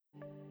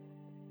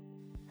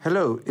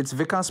Hello, it's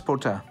Vikas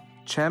Pota,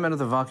 Chairman of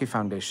the Vaki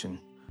Foundation.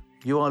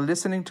 You are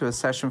listening to a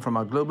session from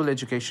our Global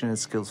Education and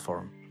Skills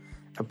Forum,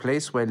 a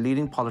place where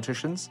leading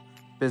politicians,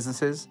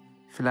 businesses,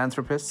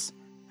 philanthropists,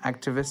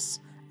 activists,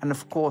 and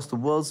of course the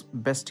world's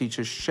best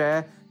teachers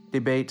share,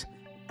 debate,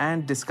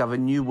 and discover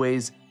new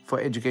ways for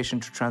education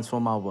to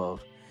transform our world.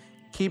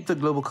 Keep the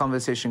global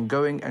conversation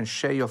going and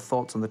share your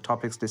thoughts on the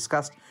topics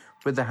discussed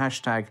with the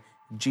hashtag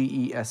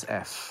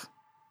GESF.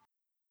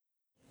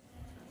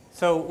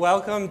 So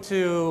welcome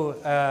to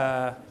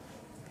a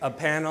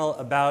panel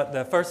about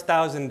the first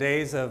 1,000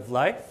 days of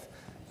life.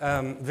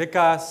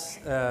 Vikas,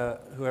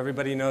 who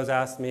everybody knows,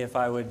 asked me if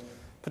I would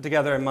put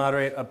together and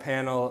moderate a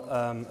panel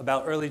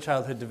about early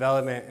childhood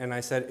development, and I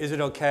said, is it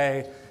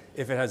okay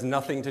if it has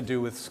nothing to do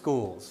with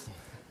schools?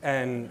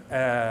 And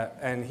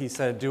he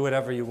said, do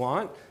whatever you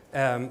want.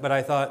 But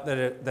I thought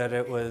that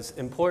it was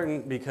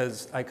important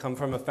because I come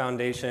from a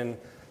foundation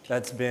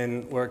that's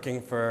been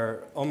working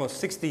for almost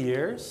 60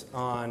 years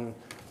on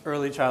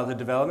early childhood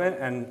development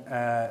and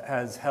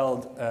has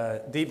held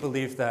a deep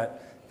belief that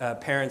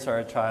parents are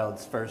a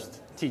child's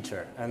first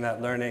teacher and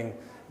that learning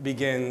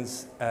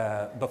begins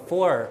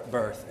before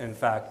birth, in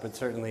fact, but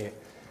certainly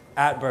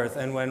at birth.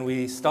 And when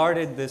we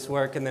started this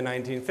work in the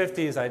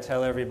 1950s, I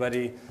tell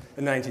everybody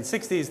in the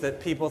 1960s that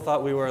people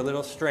thought we were a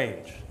little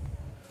strange.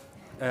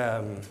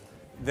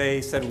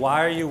 They said,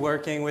 why are you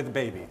working with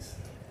babies?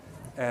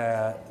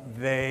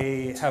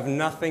 They have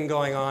nothing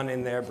going on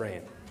in their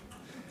brain.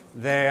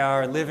 They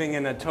are living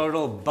in a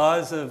total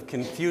buzz of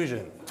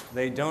confusion.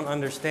 They don't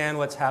understand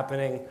what's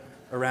happening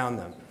around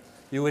them.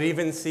 You would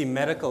even see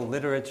medical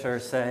literature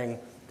saying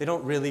they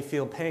don't really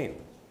feel pain.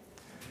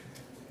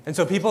 And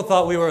so people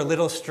thought we were a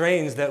little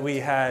strange that we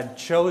had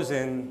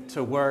chosen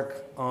to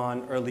work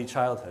on early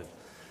childhood.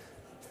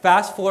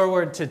 Fast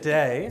forward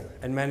today,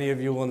 and many of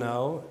you will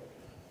know,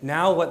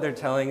 now what they're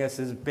telling us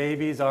is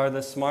babies are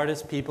the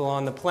smartest people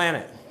on the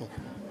planet.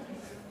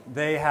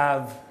 They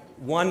have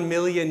 1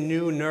 million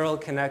new neural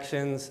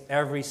connections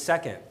every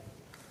second.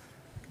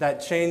 That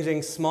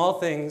changing small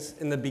things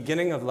in the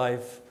beginning of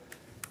life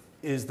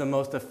is the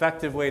most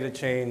effective way to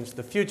change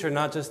the future,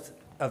 not just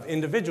of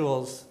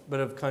individuals, but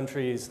of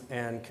countries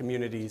and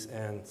communities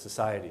and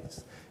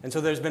societies. And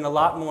so there's been a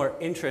lot more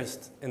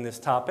interest in this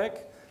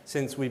topic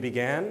since we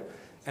began,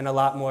 and a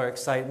lot more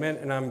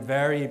excitement, and I'm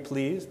very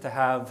pleased to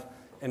have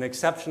an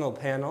exceptional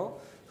panel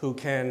who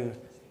can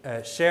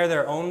share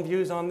their own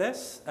views on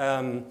this.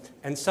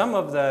 And some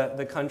of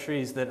the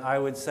countries that I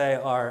would say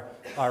are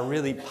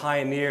really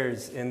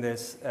pioneers in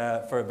this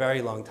for a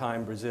very long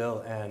time,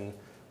 Brazil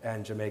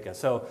and Jamaica.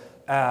 So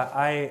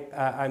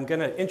I'm going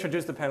to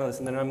introduce the panelists,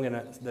 and then I'm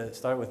going to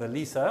start with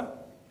Elisa.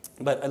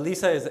 But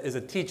Elisa is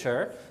a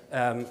teacher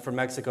from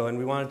Mexico, and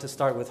we wanted to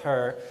start with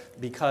her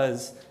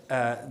because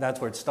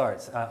that's where it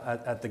starts,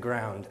 at the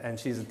ground. And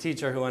she's a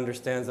teacher who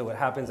understands that what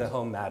happens at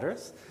home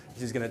matters.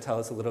 She's going to tell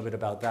us a little bit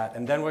about that.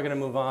 And then we're going to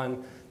move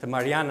on to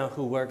Mariana,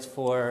 who works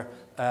for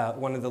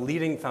one of the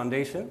leading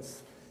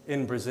foundations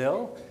in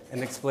Brazil,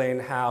 and explain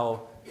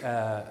how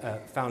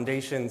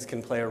foundations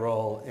can play a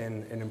role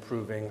in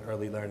improving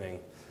early learning.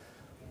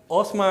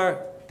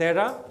 Osmar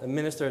Terra, the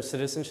Minister of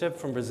Citizenship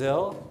from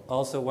Brazil,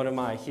 also one of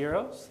my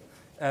heroes.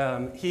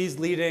 He's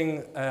leading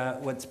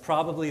what's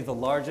probably the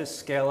largest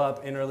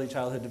scale-up in early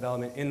childhood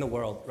development in the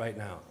world right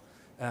now.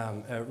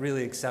 A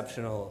really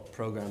exceptional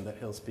program that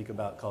he'll speak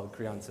about called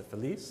Criança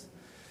Feliz.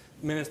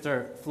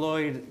 Minister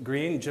Floyd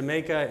Green,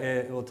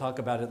 Jamaica, we'll talk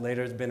about it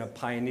later, has been a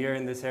pioneer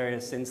in this area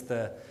since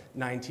the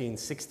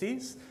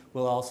 1960s.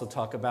 We'll also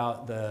talk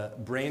about the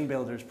Brain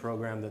Builders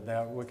program that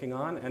they're working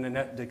on, and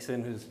Annette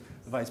Dixon, who's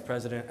vice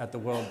president at the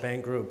World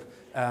Bank Group,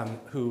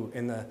 who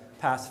in the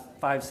past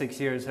 5-6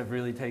 years have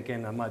really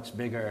taken a much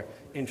bigger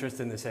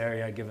interest in this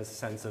area, give us a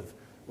sense of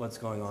what's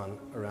going on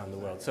around the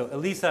world. So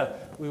Elisa,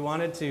 we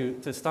wanted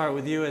to start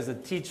with you as a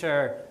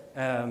teacher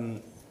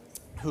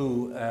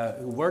who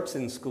works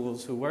in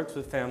schools, who works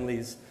with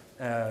families.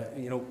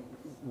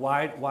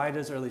 Why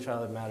does early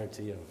childhood matter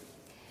to you?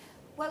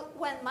 Well,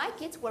 when my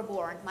kids were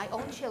born, my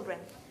own children,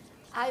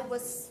 I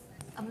was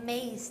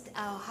amazed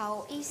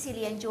how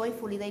easily and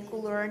joyfully they could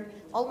learn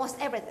almost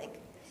everything.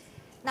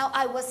 Now,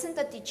 I wasn't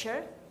a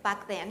teacher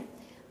back then,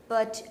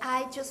 but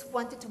I just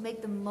wanted to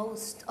make the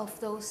most of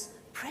those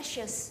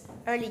precious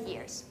early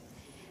years.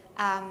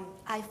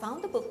 I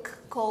found a book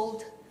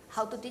called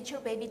How to Teach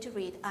Your Baby to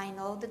Read. I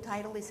know the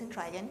title is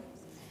Italian.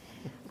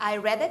 I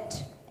read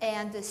it,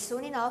 and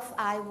soon enough,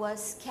 I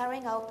was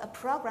carrying out a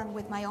program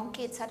with my own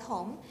kids at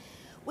home,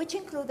 which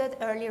included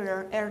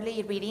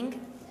early reading,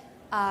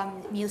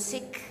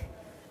 music,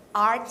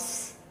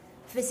 arts,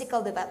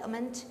 physical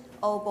development.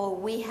 Oh boy,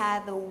 we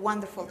had a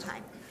wonderful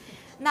time.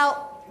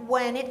 Now,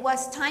 when it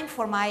was time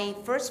for my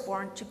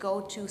firstborn to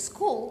go to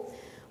school,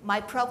 my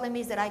problem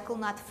is that I could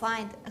not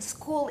find a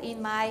school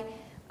in my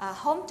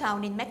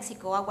hometown in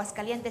Mexico,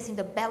 Aguascalientes, in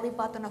the belly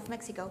button of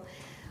Mexico.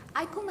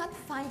 I could not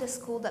find a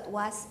school that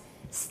was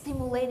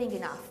stimulating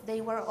enough.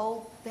 They were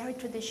all very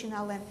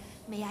traditional and,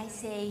 may I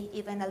say,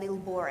 even a little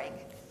boring.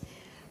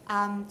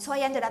 So I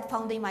ended up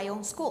founding my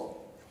own school.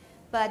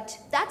 But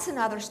that's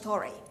another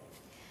story.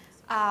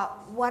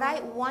 what I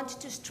want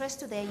to stress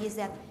today is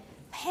that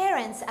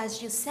parents,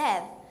 as you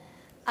said,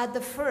 are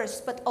the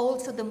first but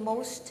also the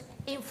most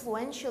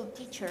influential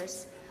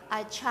teachers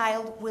a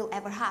child will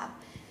ever have.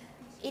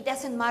 It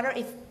doesn't matter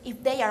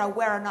if they are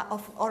aware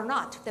or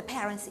not, the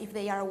parents, if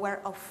they are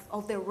aware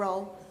of their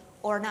role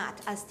or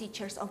not as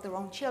teachers of their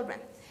own children.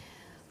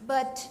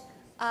 But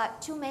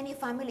too many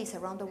families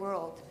around the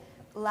world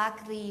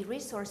lack the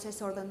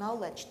resources or the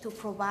knowledge to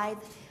provide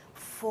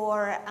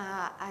for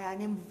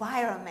an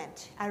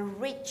environment, a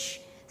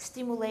rich,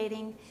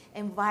 stimulating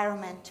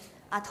environment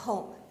at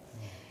home.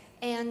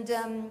 And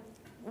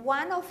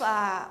one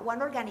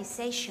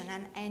organization,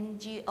 an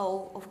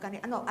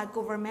NGO, a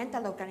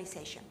governmental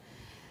organization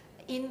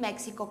in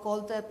Mexico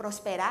called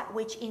Prospera,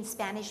 which in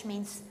Spanish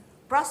means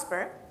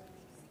prosper,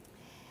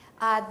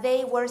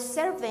 they were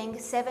serving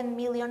 7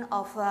 million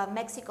of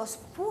Mexico's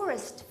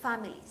poorest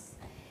families.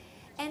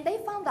 And they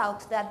found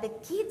out that the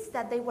kids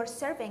that they were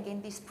serving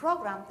in this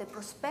program, the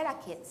Prospera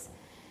kids,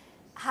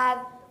 had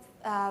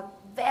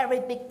very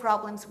big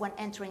problems when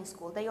entering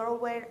school.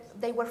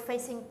 They were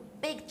facing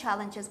big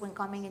challenges when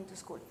coming into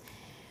school.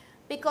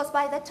 Because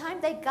by the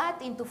time they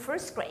got into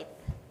first grade,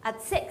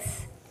 at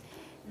 6,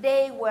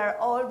 they were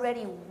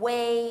already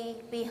way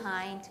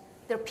behind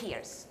their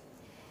peers.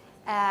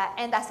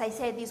 And as I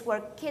said, these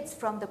were kids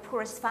from the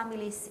poorest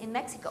families in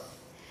Mexico.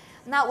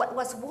 Now, what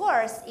was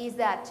worse is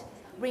that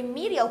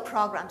remedial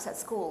programs at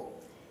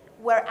school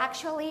were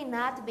actually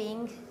not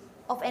being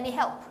of any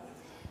help.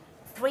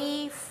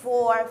 3,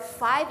 4,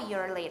 5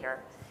 years later,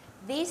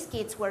 these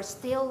kids were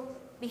still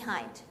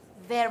behind,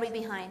 very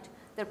behind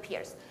their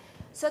peers.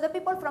 So the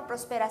people from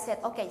Prospera said,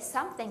 okay,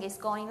 something is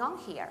going on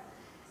here.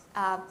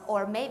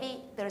 Or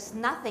maybe there's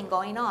nothing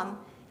going on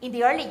in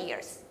the early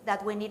years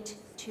that we need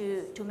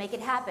to make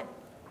it happen.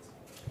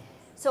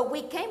 So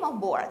we came on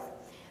board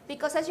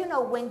because, as you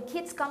know, when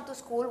kids come to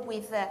school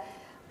with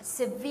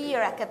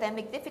severe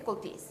academic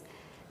difficulties,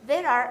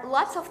 there are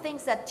lots of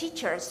things that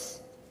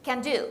teachers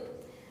can do,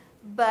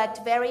 but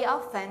very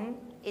often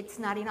it's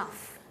not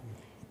enough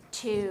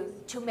to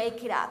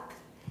make it up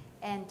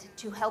and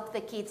to help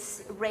the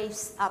kids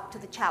raise up to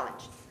the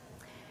challenge.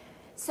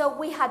 So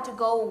we had to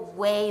go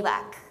way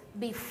back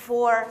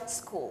before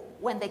school,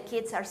 when the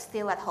kids are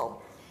still at home.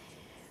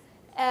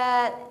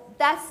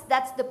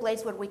 That's the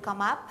place where we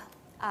come up.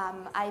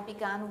 I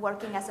began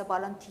working as a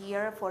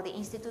volunteer for the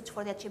Institute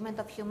for the Achievement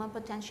of Human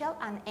Potential,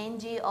 an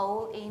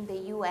NGO in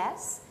the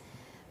US,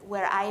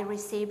 where I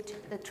received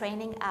the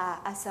training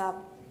as a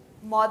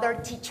mother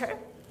teacher.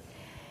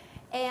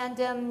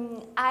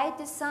 And I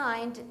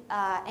designed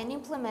and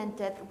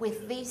implemented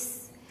with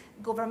this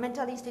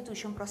governmental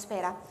institution,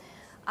 Prospera,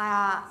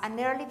 an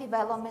early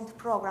development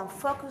program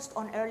focused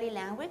on early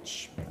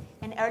language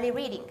and early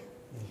reading.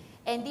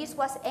 And this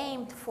was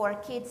aimed for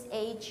kids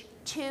age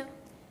 2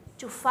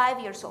 to 5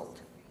 years old.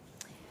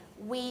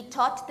 We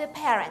taught the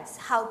parents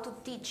how to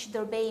teach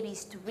their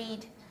babies to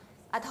read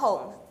at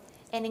home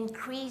and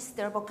increase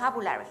their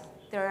vocabulary,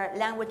 their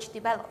language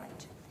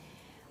development.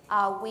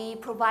 We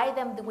provide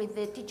them with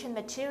the teaching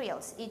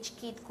materials. Each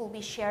kid could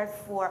be shared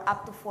for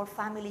up to 4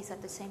 families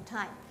at the same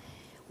time.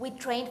 We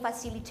trained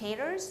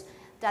facilitators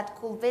that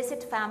could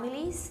visit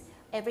families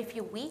every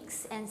few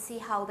weeks and see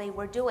how they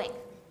were doing.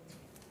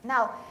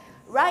 Now,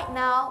 right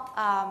now,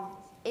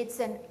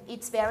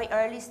 it's very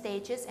early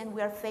stages, and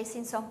we are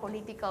facing some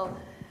political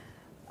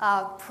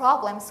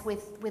problems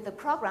with the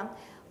program,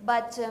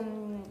 but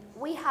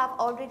we have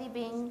already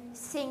been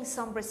seeing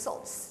some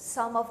results.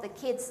 Some of the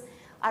kids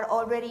are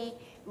already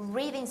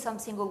reading some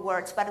single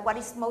words, but what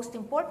is most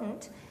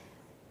important,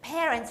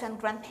 parents and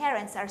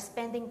grandparents are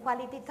spending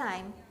quality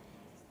time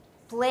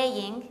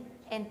playing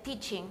and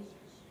teaching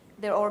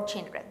their own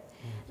children.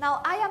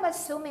 Now, I am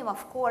assuming,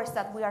 of course,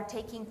 that we are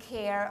taking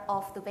care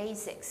of the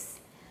basics,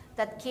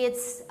 that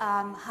kids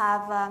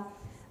have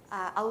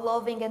a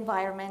loving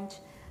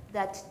environment,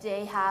 that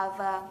they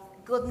have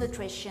good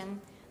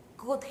nutrition,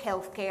 good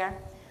health care.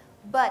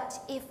 But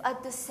if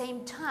at the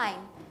same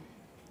time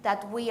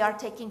that we are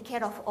taking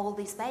care of all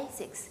these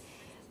basics,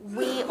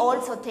 we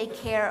also take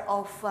care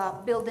of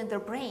building their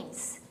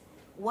brains,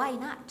 why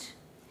not?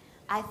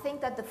 I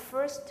think that the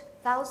first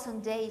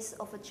 1,000 days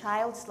of a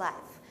child's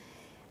life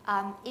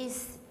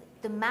is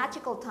the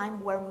magical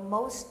time where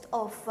most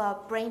of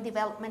brain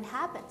development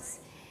happens.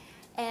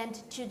 And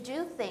to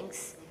do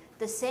things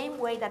the same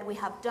way that we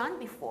have done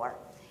before,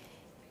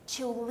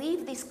 to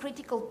leave this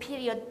critical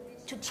period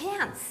to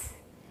chance,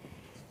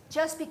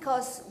 just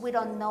because we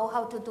don't know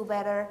how to do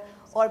better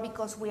or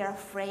because we are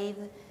afraid,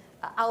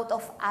 out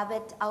of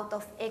habit, out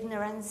of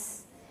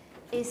ignorance,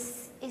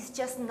 is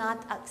just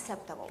not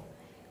acceptable.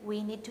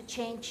 We need to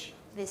change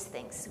these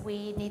things.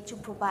 We need to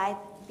provide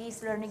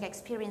these learning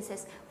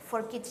experiences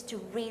for kids to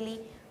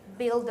really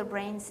build their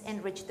brains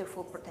and reach their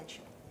full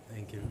potential.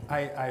 Thank you.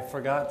 I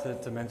forgot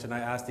to mention, I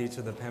asked each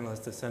of the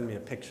panelists to send me a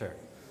picture.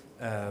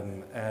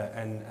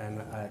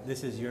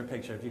 This is your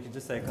picture. If you could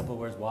just say a couple of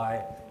words,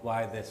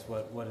 why this?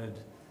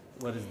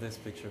 What does this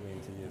picture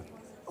mean to you?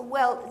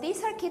 Well,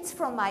 these are kids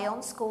from my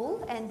own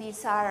school, and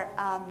these are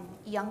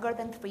younger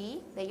than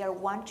 3. They are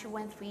 1, 2,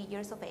 and 3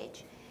 years of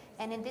age.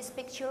 And in this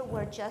picture,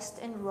 we're just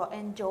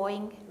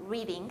enjoying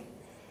reading.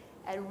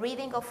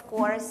 Reading, of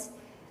course,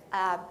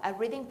 a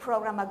reading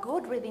program, a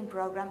good reading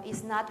program,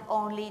 is not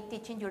only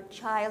teaching your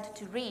child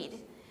to read,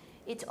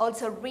 it's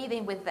also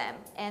reading with them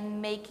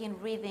and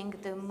making reading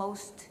the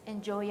most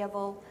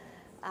enjoyable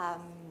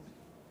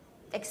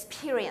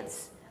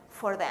experience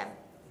for them,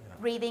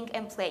 reading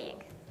and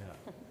playing.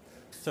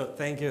 So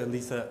thank you,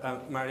 Lisa.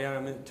 Mariana,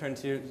 I'm going to turn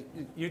to you.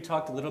 You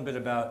talked a little bit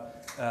about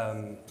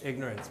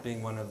ignorance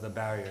being one of the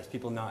barriers,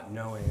 people not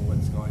knowing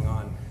what's going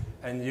on.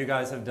 And you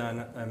guys have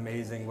done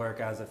amazing work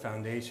as a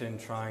foundation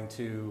trying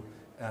to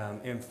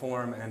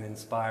inform and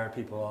inspire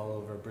people all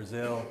over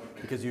Brazil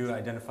because you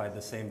identified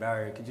the same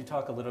barrier. Could you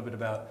talk a little bit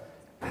about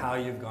how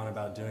you've gone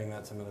about doing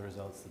that, some of the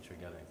results that you're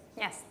getting?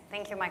 Yes,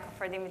 thank you, Michael,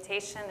 for the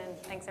invitation, and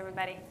thanks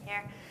everybody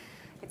here.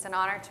 It's an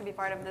honor to be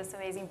part of this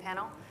amazing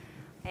panel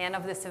and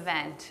of this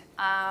event.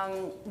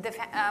 The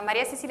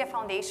Maria Cecilia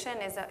Foundation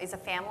is a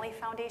family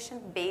foundation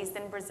based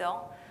in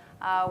Brazil.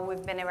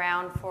 We've been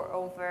around for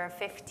over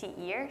 50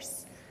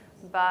 years,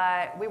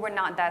 but we were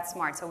not that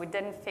smart, so we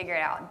didn't figure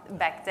it out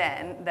back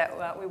then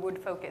that we would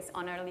focus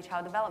on early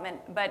child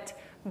development. But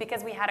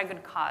because we had a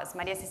good cause,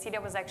 Maria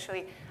Cecilia was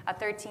actually a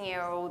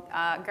 13-year-old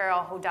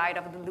girl who died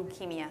of the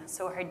leukemia.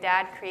 So her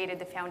dad created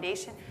the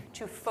foundation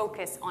to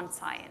focus on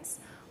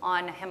science,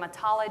 on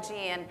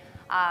hematology and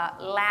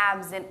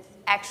labs, and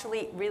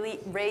actually really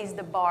raise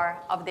the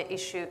bar of the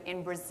issue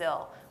in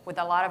Brazil with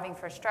a lot of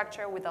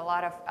infrastructure, with a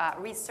lot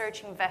of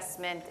research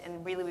investment,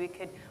 and really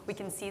we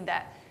can see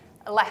that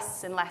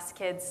less and less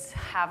kids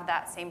have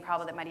that same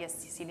problem that Maria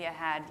Cecilia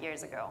had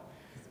years ago.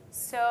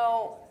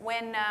 So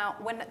when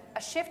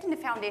a shift in the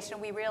foundation,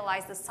 we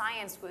realized the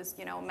science was,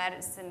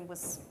 medicine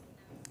was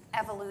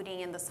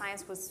evolving, and the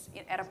science was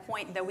at a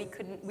point that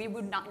we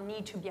would not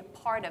need to be a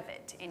part of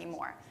it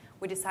anymore.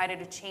 We decided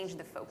to change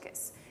the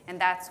focus.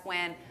 And that's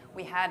when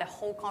we had a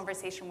whole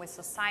conversation with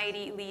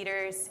society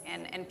leaders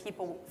and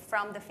people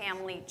from the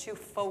family to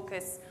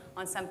focus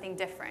on something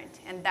different.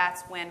 And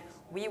that's when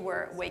we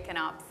were waking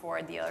up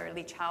for the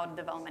early child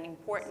development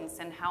importance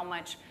and how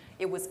much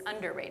it was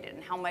underrated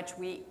and how much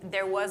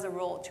there was a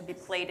role to be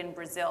played in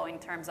Brazil in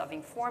terms of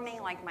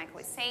informing, like Michael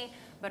was saying,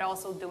 but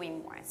also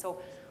doing more.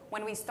 So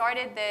when we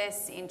started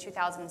this in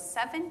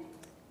 2007,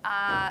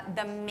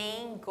 the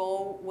main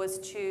goal was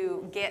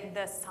to get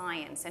the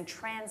science and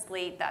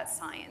translate that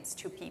science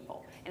to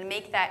people and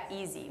make that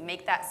easy,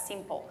 make that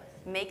simple,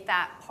 make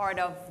that part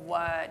of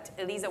what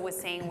Elisa was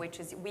saying, which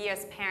is we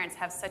as parents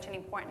have such an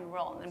important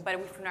role. But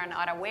if we're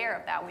not aware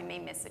of that, we may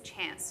miss a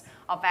chance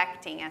of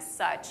acting as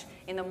such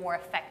in a more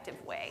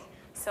effective way.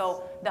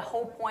 So the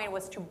whole point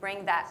was to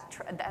bring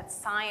that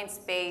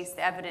science-based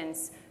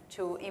evidence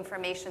to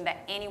information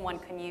that anyone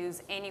can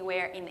use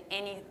anywhere in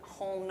any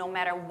home, no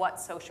matter what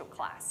social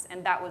class.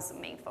 And that was the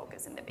main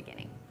focus in the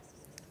beginning.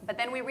 But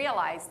then we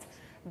realized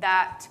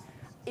that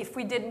if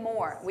we did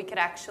more, we could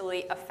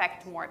actually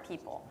affect more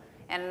people.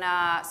 And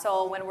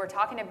so when we're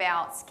talking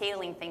about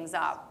scaling things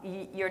up,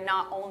 you're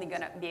not only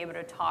going to be able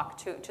to talk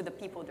to the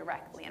people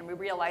directly. And we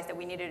realized that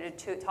we needed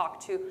to talk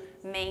to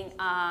main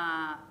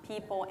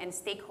people and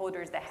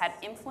stakeholders that had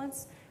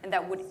influence and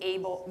that would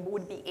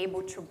be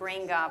able to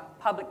bring up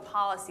public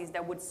policies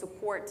that would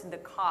support the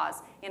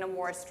cause in a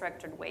more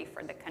structured way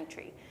for the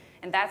country.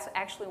 And that's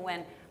actually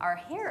when our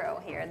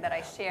hero here that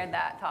I shared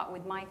that talk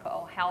with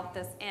Michael helped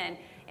us in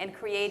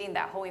creating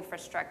that whole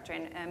infrastructure.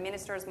 And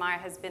Minister Osmar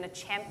has been a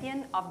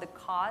champion of the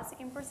cause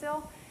in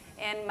Brazil.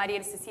 And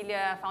Maria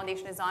Cecilia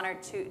Foundation is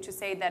honored to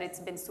say that it's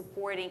been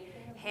supporting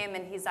him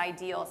and his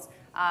ideals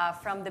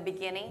from the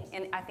beginning.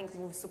 And I think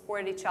we've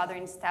supported each other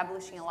in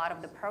establishing a lot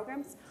of the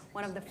programs.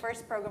 One of the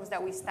first programs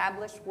that we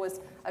established was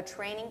a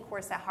training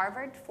course at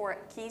Harvard for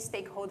key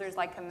stakeholders,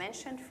 like I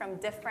mentioned, from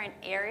different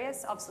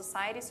areas of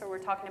society. So we're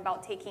talking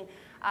about taking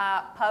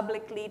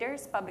public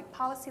leaders, public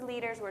policy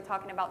leaders. We're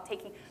talking about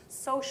taking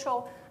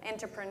social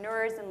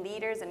entrepreneurs and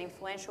leaders and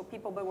influential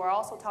people, but we're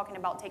also talking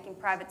about taking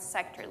private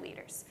sector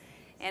leaders.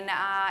 And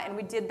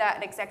we did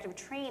that executive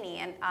training.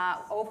 And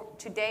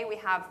today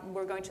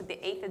we're going to the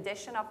 8th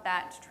edition of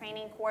that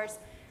training course,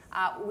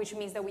 which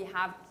means that we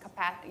have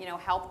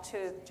helped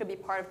to be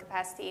part of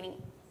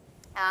capacitating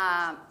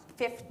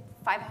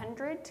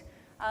 500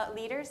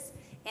 leaders.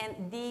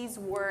 And these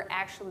were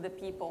actually the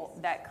people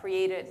that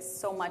created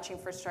so much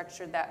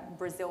infrastructure that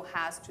Brazil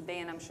has today,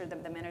 and I'm sure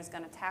that the minister is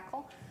going to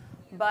tackle.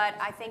 But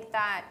I think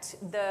that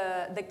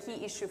the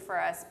key issue for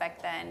us back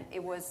then,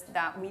 it was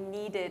that we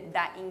needed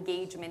that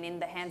engagement in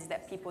the hands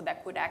that people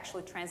that could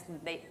actually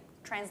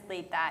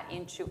translate that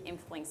into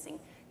influencing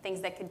things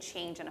that could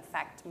change and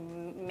affect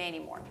many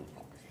more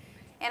people.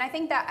 And I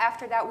think that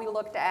after that, we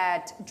looked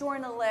at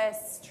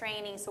journalists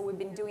training. So we've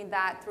been doing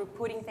that through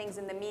putting things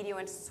in the media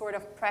and sort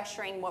of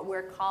pressuring what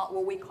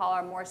we call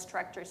our more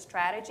structured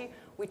strategy,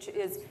 which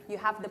is you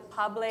have the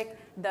public,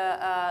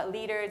 the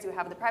leaders, you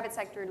have the private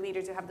sector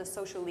leaders, you have the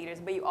social leaders,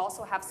 but you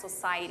also have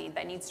society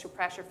that needs to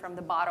pressure from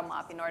the bottom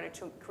up in order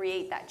to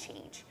create that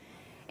change.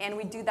 And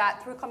we do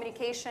that through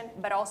communication,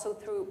 but also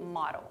through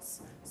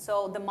models.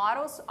 So the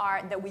models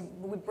are that we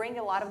bring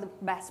a lot of the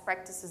best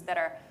practices that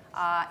are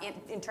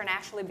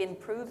internationally been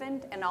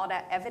proven and all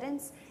that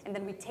evidence, and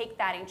then we take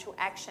that into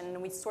action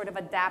and we sort of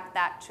adapt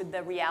that to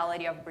the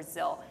reality of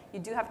Brazil. You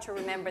do have to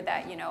remember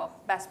that,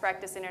 best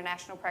practice,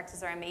 international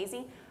practices are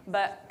amazing,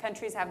 but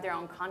countries have their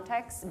own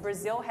contexts.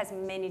 Brazil has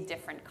many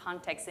different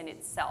contexts in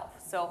itself.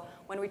 So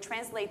when we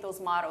translate those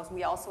models,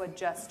 we also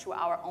adjust to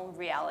our own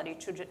reality,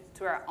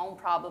 to our own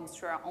problems,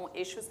 to our own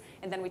issues,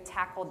 and then we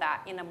tackle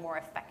that in a more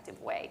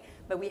effective way.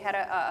 But we had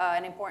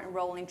an important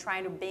role in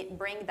trying to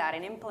bring that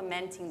and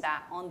implementing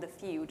that on the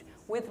field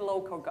with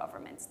local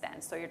governments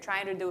then. So you're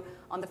trying to do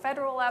on the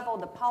federal level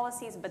the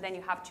policies, but then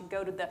you have to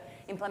go to the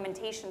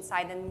implementation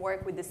side and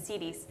work with the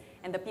cities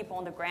and the people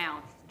on the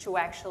ground to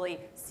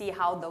actually see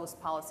how those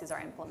policies are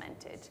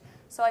implemented.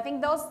 So I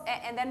think those,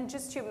 and then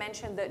just to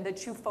mention the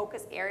two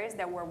focus areas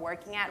that we're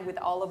working at with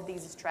all of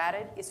these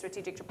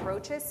strategic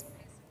approaches,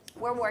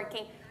 we're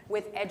working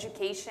with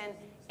education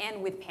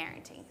and with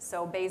parenting.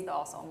 So based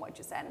also on what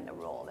you said in the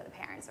role that the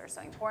parents are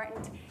so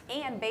important,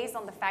 and based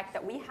on the fact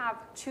that we have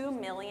 2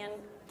 million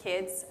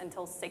kids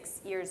until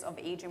 6 years of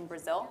age in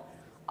Brazil,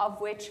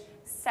 of which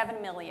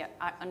 7 million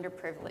are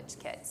underprivileged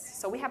kids.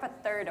 So we have a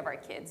third of our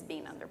kids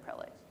being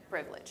underprivileged.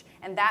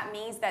 And that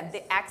means that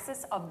the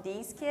access of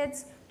these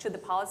kids to the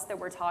policies that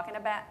we're talking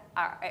about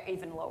are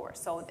even lower.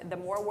 So the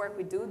more work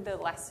we do, the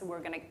less we're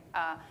going to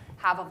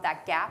have of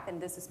that gap, and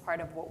this is part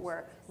of what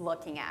we're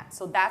looking at.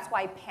 So that's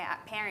why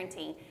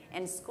parenting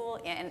and school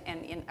and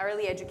in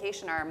early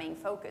education are our main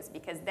focus,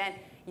 because then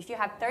if you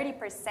have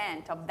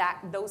 30% of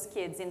those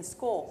kids in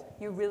school,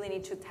 you really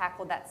need to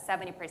tackle that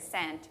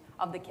 70%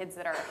 of the kids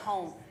that are at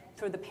home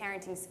through the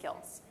parenting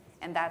skills.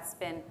 And that's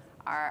been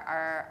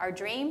our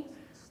dream.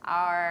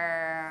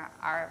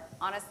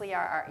 Honestly,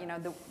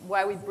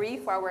 why we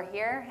brief, why we're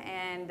here,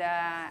 and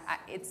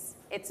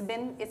it's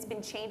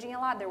been changing a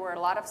lot. There were a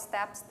lot of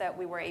steps that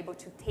we were able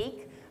to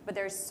take, but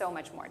there's so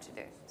much more to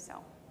do.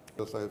 So.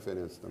 Eu sou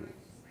referência também.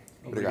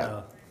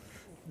 Obrigado.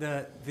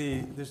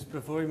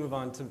 Before we move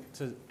on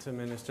to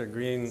Minister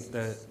Green,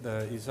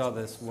 you saw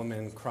this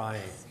woman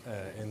crying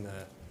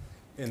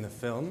in the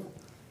film,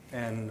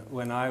 and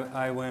when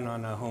I went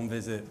on a home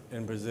visit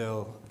in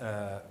Brazil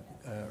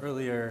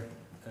earlier.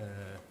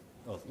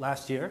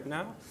 Last year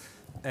now,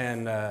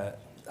 and I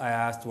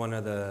asked one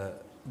of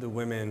the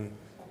women,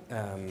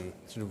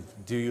 sort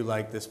of, do you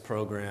like this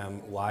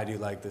program? Why do you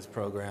like this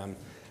program?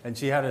 And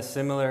she had a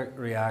similar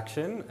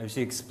reaction. And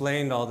she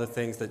explained all the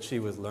things that she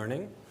was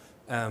learning,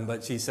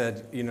 but she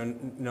said,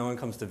 no one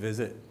comes to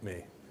visit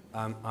me.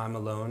 I'm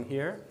alone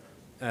here,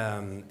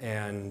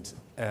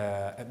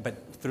 but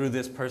through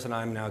this person,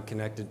 I'm now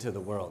connected to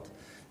the world.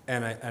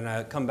 And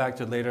I come back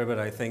to it later, but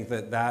I think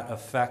that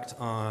effect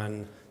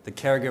on the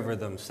caregiver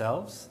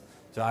themselves.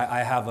 So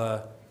I have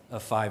a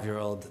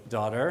 5-year-old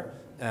daughter,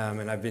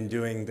 and I've been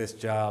doing this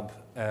job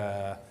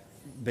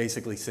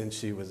basically since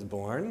she was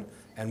born.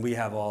 And we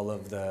have all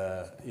of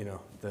the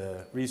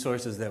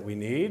resources that we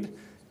need,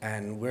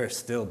 and we're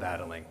still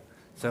battling.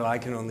 So I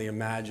can only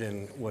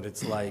imagine what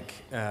it's like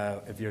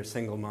if you're a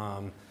single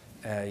mom,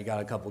 you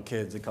got a couple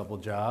kids, a couple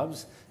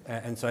jobs.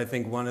 And so I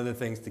think one of the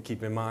things to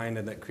keep in mind,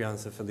 and that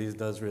Criança Feliz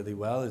does really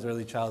well, is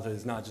early childhood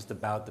is not just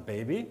about the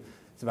baby,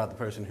 it's about the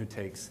person who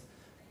takes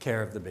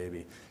care of the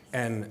baby.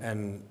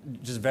 And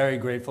just very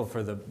grateful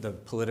for the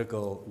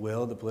political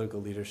will, the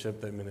political leadership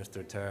that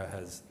Minister Terra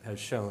has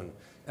shown.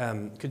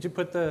 Could you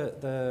put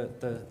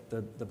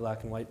the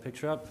black and white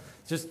picture up?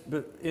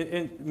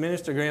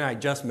 Minister Green and I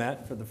just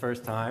met for the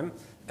first time,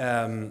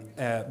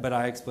 but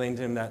I explained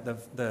to him that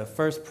the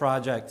first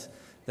project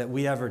that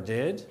we ever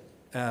did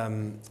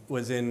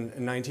was in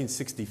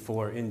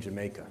 1964 in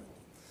Jamaica.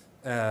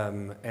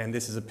 And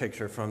this is a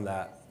picture from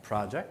that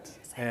project.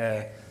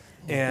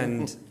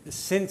 And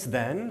since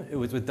then, it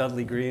was with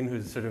Dudley Green,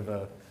 who's sort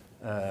of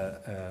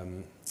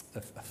a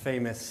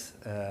famous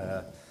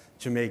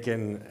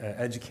Jamaican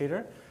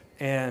educator.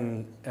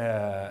 And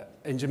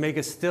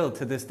Jamaica still,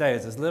 to this day,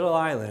 is this little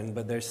island,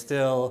 but there's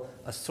still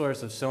a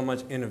source of so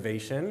much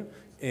innovation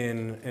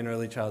in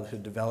early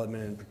childhood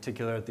development, in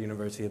particular at the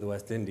University of the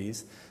West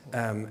Indies.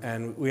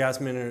 And we asked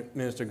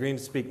Minister Green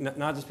to speak,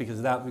 not just because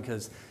of that,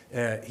 because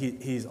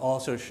he's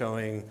also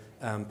showing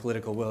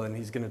political will, and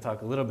he's going to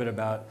talk a little bit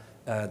about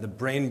the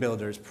Brain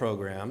Builders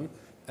program.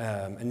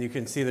 And you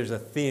can see there's a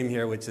theme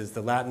here, which is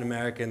the Latin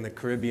America and the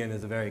Caribbean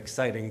is a very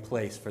exciting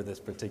place for this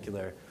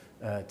particular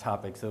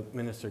topic. So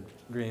Minister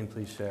Green,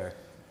 please share.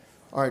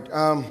 All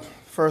right.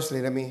 Firstly,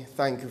 let me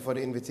thank you for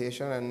the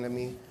invitation, and let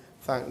me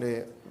thank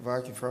the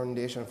Varkey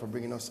Foundation for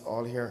bringing us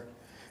all here.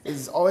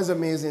 It's always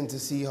amazing to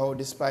see how,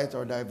 despite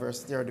our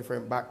diversity, our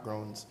different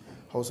backgrounds,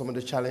 how some of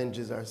the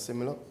challenges are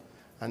similar,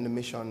 and the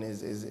mission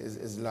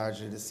is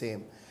largely the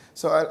same.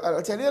 So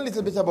I'll tell you a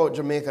little bit about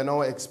Jamaica and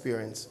our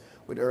experience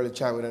with early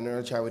childhood and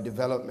early childhood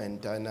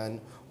development,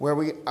 and where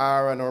we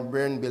are on our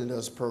Brain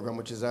Builders program,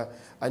 which is a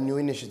new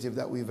initiative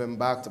that we've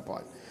embarked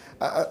upon.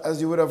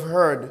 As you would have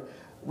heard,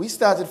 we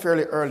started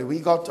fairly early. We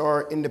got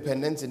our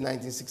independence in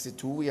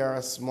 1962. We are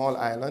a small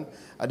island,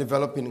 a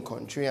developing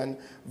country, and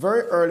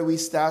very early we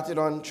started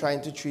on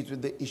trying to treat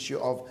with the issue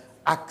of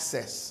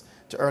access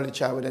to early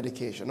childhood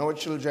education. Our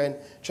children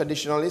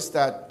traditionally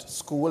start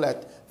school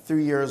at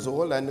 3 years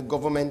old, and the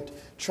government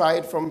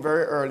tried from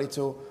very early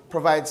to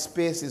provide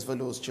spaces for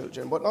those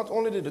children. But not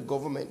only did the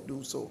government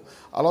do so,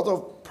 a lot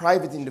of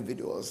private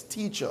individuals,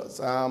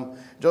 teachers,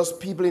 just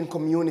people in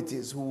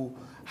communities who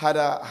had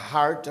a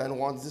heart and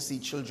wanted to see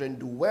children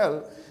do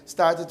well,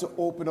 started to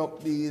open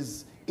up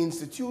these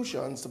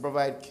institutions to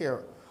provide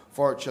care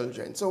for our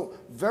children. So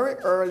very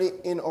early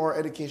in our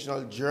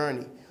educational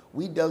journey,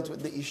 we dealt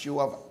with the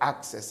issue of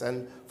access.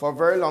 And for a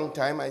very long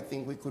time, I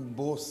think we could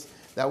boast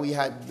that we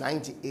had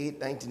 98,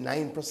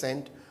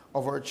 99%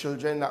 of our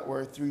children that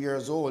were 3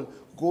 years old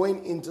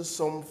going into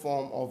some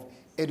form of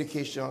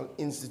educational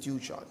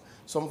institution,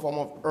 some form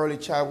of early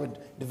childhood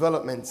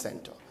development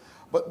center.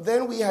 But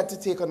then we had to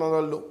take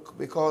another look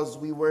because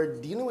we were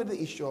dealing with the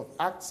issue of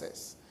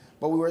access,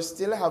 but we were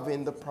still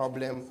having the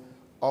problem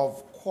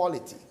of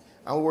quality.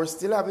 And we were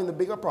still having the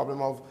bigger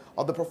problem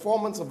of the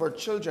performance of our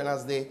children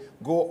as they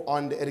go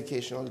on the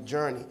educational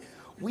journey.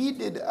 We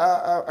did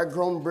a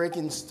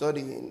groundbreaking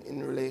study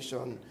in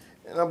relation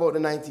in about the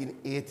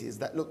 1980s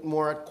that looked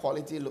more at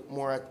quality, looked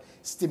more at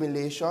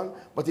stimulation,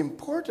 but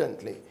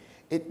importantly,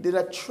 it did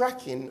a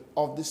tracking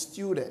of the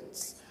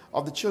students,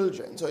 of the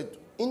children. So it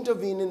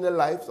intervened in the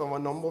lives of a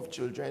number of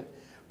children,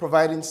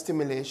 providing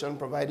stimulation,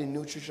 providing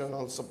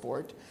nutritional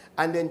support,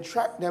 and then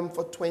tracked them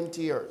for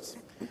 20 years.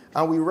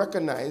 And we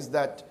recognized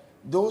that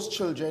those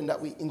children that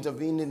we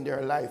intervened in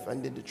their life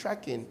and did the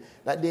tracking,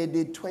 that they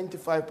did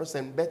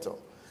 25% better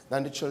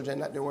than the children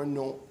that there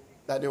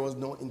was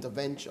no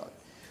intervention.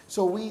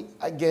 So we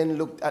again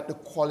looked at the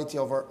quality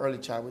of our early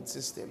childhood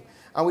system.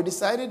 And we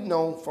decided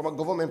now, from a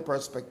government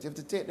perspective,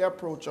 to take the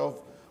approach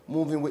of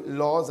moving with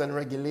laws and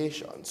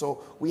regulations.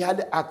 So we had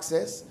the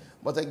access,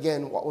 but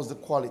again, what was the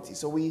quality?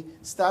 So we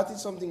started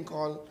something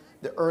called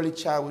the Early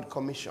Childhood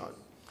Commission,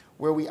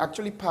 where we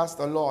actually passed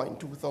a law in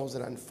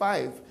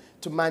 2005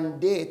 to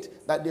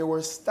mandate that there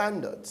were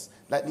standards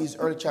that these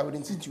early childhood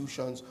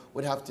institutions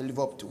would have to live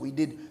up to. We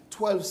did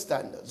 12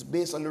 standards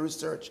based on the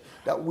research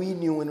that we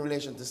knew in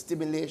relation to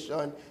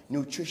stimulation,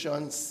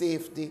 nutrition,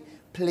 safety,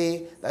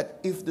 play, that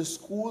if the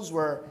schools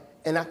were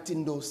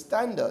enacting those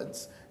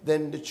standards,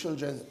 then the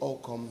children's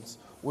outcomes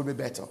would be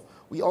better.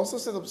 We also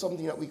set up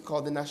something that we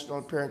call the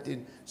National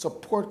Parenting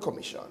Support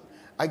Commission,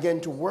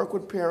 again, to work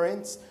with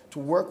parents, to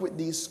work with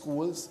these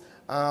schools,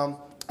 and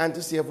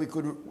to see if we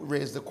could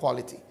raise the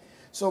quality.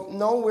 So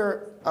now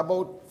we're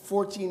about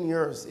 14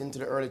 years into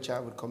the Early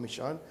Childhood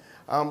Commission.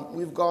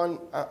 We've gone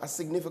a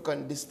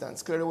significant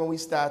distance. Clearly, when we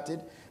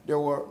started, there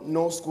were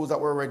no schools that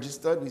were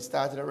registered. We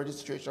started a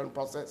registration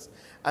process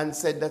and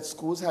said that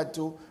schools had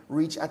to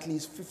reach at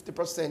least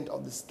 50%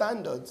 of the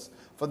standards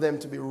for them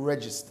to be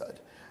registered.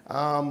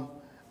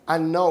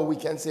 And now we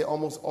can say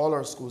almost all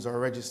our schools are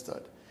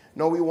registered.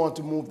 Now we want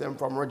to move them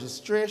from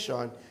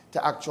registration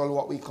to actual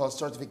what we call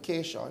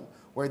certification,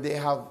 where they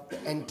have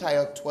the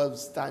entire 12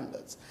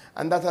 standards.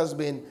 And that has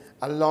been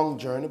a long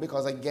journey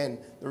because, again,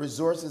 the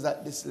resources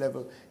at this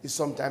level is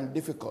sometimes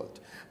difficult.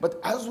 But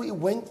as we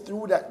went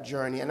through that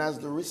journey and as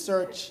the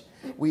research,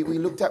 we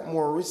looked at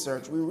more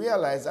research, we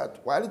realized that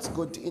while it's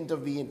good to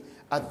intervene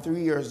at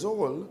 3 years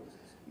old,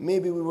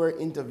 maybe we were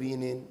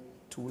intervening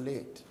too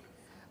late.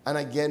 And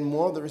again,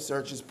 more of the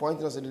research is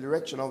pointing us in the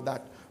direction of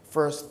that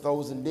first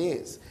 1,000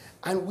 days.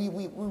 And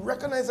we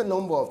recognize a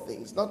number of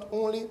things, not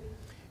only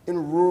in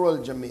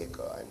rural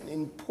Jamaica and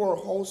in poor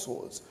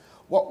households.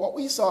 What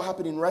we saw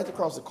happening right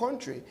across the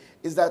country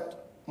is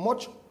that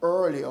much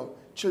earlier,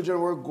 children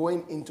were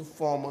going into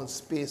formal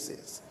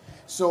spaces.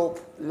 So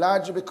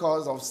largely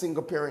because of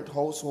single-parent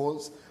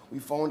households, we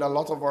found a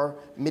lot of our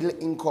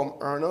middle-income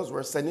earners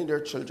were sending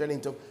their children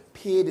into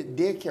paid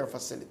daycare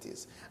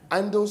facilities.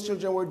 And those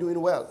children were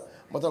doing well.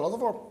 But a lot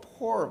of our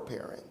poor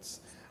parents,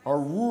 our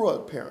rural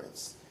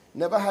parents,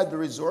 never had the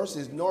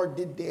resources, nor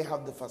did they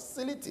have the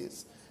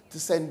facilities to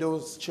send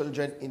those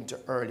children into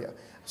earlier.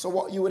 So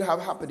what you would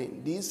have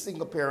happening, these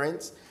single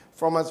parents,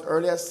 from as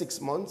early as 6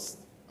 months,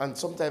 and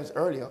sometimes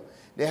earlier,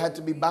 they had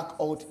to be back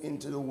out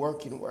into the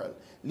working world,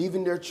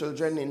 leaving their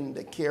children in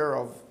the care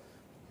of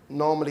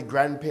normally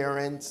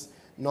grandparents,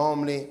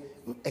 normally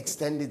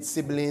extended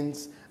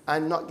siblings,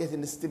 and not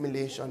getting the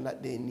stimulation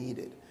that they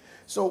needed.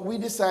 So we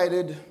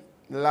decided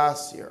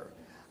last year,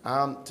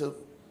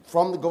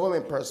 from the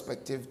government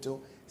perspective,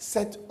 to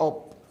set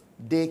up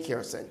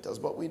daycare centers,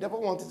 but we never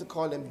wanted to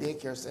call them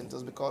daycare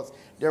centers because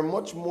they're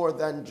much more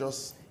than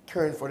just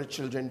caring for the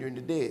children during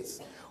the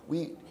days.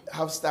 We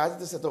have started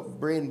to set up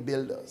brain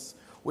builders,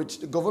 which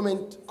the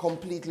government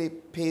completely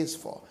pays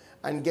for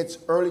and gets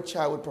early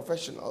childhood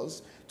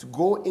professionals to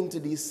go into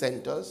these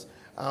centers.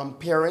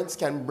 Parents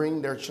can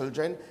bring their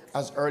children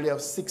as early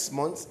as 6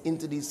 months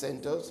into these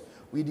centers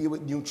we deal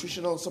with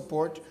nutritional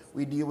support,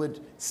 we deal with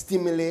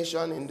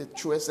stimulation in the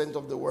truest sense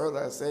of the word.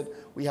 As I said,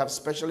 we have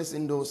specialists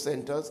in those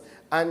centers,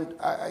 and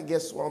I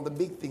guess one of the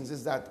big things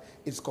is that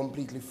it's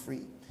completely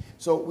free.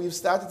 So we've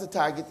started to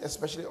target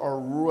especially our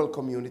rural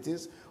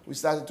communities. We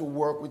started to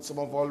work with some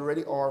of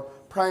already our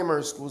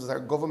primary schools that are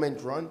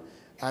government run,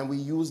 and we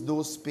use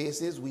those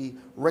spaces. We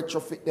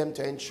retrofit them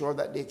to ensure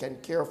that they can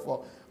care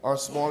for our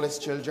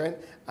smallest children,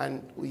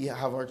 and we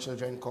have our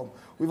children come.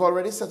 We've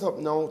already set up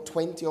now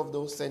 20 of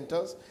those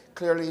centers.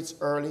 Clearly it's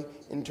early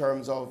in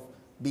terms of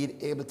being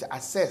able to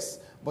assess,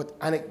 but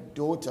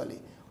anecdotally,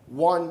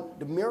 one,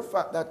 the mere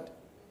fact that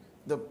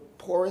the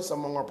poorest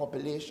among our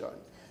population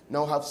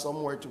now have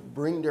somewhere to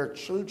bring their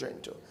children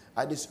to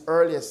at this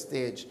earliest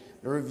stage,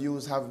 the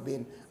reviews have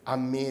been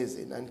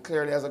amazing. And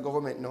clearly as a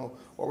government now,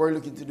 what we're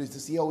looking to do is to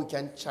see how we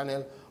can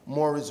channel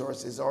more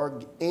resources.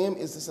 Our aim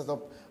is to set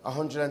up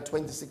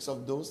 126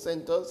 of those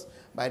centers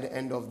by the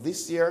end of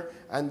this year,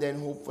 and then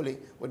hopefully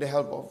with the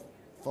help of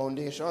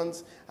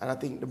foundations, and I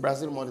think the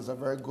Brazil model is a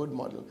very good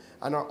model,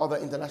 and our other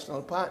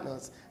international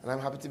partners, and I'm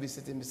happy to be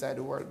sitting beside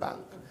the World Bank,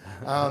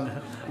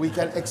 we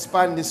can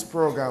expand this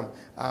program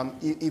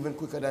even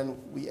quicker than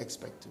we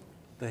expect to.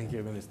 Thank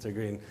you, Minister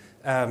Green.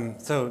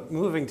 So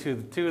moving to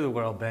the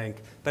World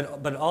Bank,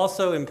 but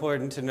also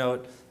important to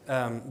note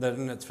that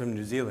it's from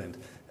New Zealand,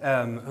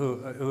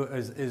 who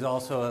is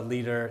also a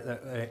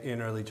leader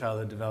in early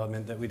childhood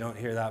development that we don't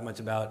hear that much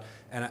about,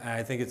 and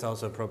I think it's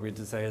also appropriate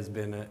to say has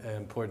been an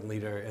important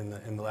leader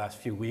in the last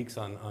few weeks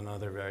on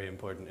other very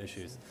important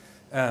issues.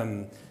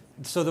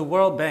 So the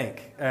World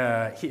Bank,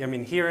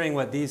 hearing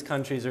what these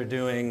countries are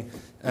doing,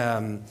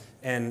 and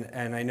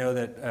I know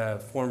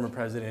that former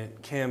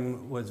President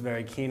Kim was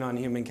very keen on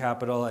human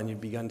capital, and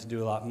you've begun to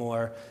do a lot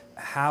more.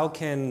 How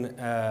can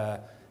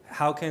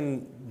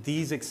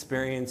these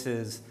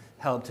experiences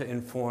help to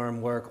inform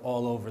work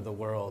all over the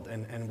world,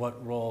 and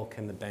what role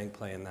can the bank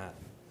play in that?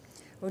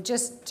 Well,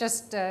 just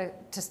to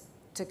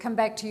come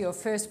back to your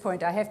first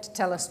point, I have to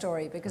tell a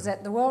story, because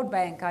at the World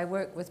Bank I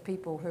work with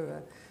people who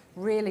are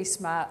really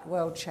smart,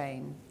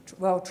 well-trained.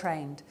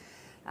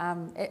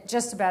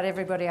 Just about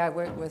everybody I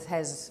work with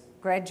has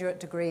graduate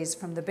degrees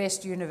from the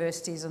best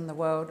universities in the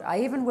world.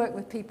 I even work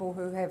with people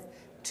who have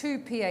 2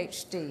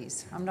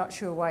 PhDs. I'm not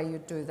sure why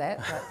you'd do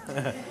that.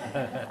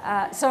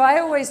 But, so I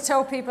always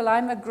tell people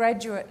I'm a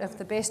graduate of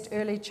the best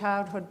early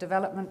childhood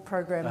development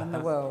program in the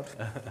world.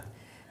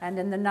 And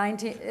in the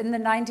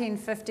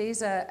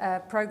 1950s,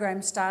 a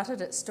program started.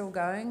 It's still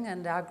going,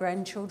 and our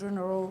grandchildren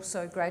are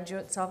also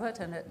graduates of it.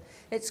 And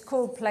it's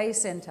called Play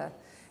Center,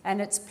 and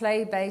it's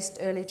play-based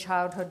early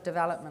childhood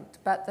development.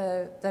 But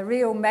the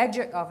real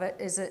magic of it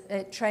is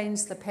it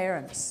trains the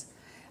parents,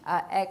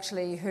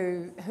 actually,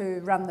 who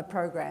run the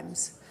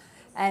programs.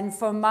 And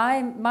for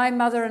my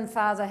mother and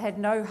father had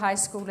no high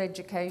school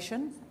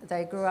education.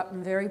 They grew up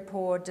in very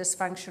poor,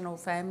 dysfunctional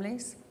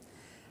families.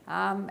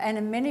 And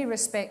in many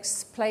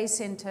respects, Play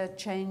Center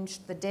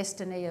changed the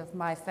destiny of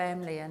my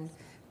family and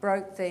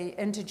broke the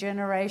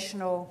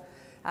intergenerational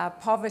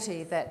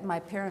poverty that my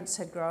parents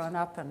had grown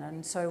up in.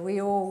 And so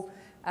we all,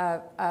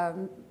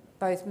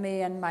 both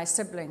me and my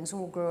siblings,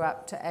 all grew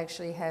up to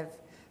actually have,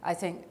 I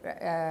think,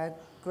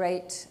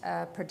 great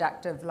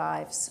productive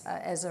lives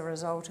as a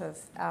result of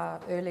our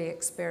early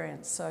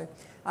experience. So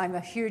I'm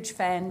a huge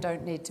fan,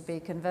 don't need to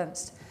be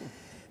convinced.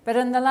 But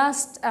in the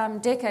last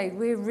decade,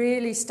 we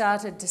really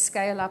started to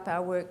scale up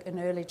our work in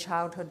early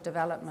childhood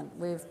development.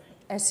 We've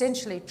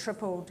essentially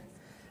tripled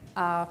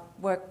our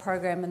work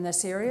program in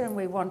this area, and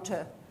we want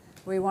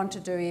to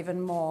do even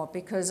more,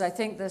 because I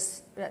think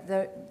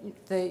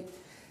the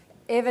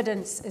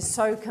evidence is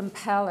so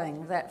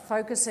compelling that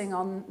focusing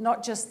on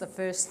not just the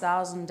first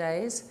 1,000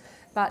 days,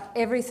 but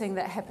everything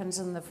that happens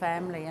in the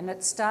family. And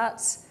it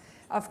starts,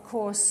 of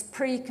course,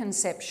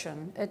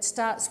 preconception. It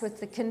starts with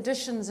the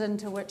conditions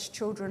into which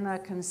children are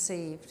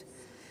conceived.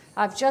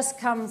 I've just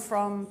come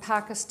from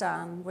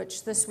Pakistan,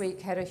 which this week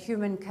had a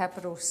human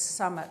capital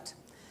summit.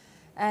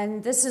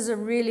 And this is a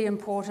really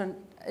important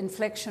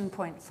inflection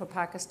point for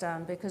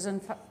Pakistan, because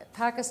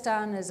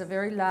Pakistan is a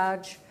very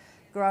large,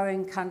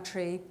 growing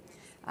country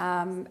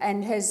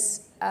and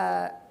has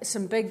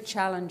some big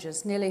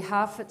challenges. Nearly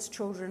half its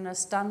children are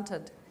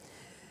stunted.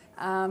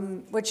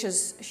 Which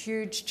is a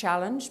huge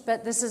challenge,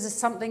 but this is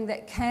something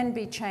that can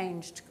be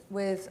changed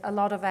with a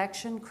lot of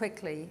action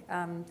quickly.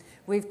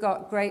 We've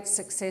got great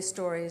success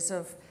stories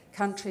of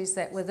countries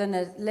that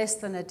within less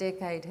than a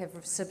decade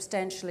have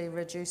substantially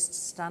reduced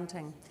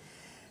stunting.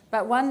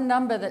 But one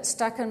number that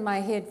stuck in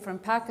my head from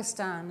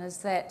Pakistan is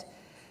that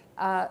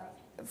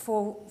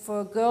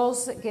for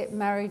girls that get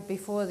married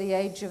before the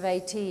age of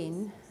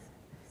 18,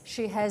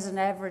 she has an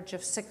average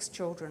of 6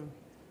 children.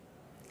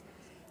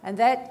 And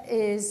that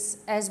is,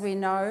 as we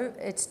know,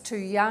 it's too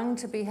young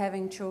to be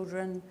having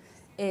children,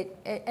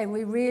 and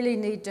we really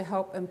need to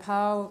help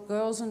empower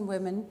girls and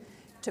women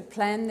to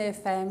plan their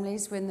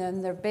families when they're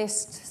in their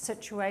best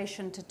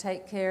situation to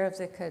take care of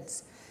their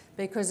kids,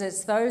 because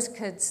it's those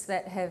kids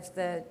that have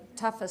the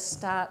toughest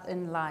start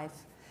in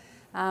life.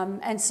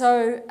 And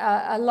so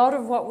a lot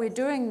of what we're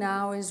doing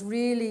now is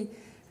really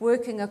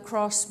working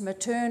across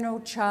maternal,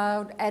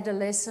 child,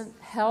 adolescent,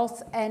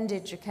 health and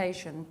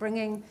education,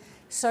 bringing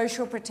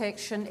social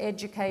protection,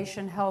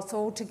 education, health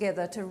all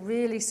together to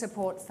really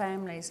support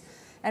families.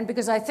 And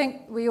because I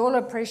think we all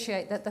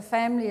appreciate that the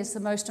family is the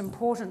most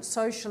important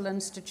social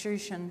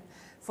institution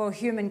for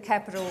human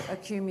capital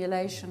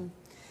accumulation.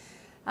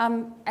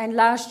 And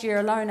last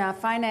year alone, our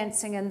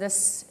financing in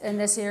this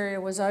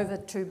area was over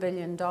 $2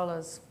 billion.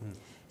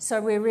 So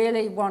we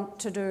really want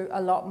to do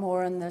a lot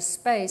more in this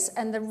space.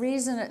 And the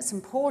reason it's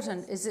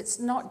important is it's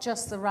not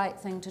just the right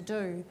thing to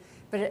do,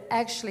 but it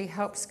actually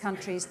helps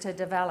countries to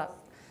develop.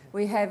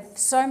 We have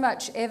so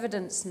much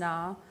evidence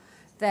now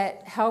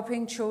that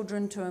helping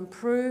children to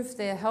improve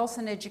their health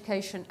and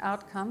education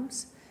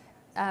outcomes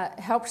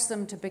helps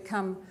them to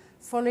become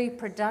fully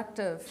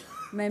productive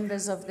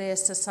members of their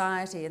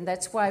society. And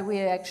that's why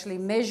we're actually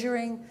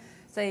measuring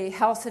the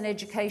health and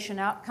education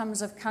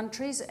outcomes of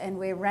countries, and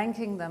we're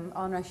ranking them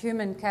on a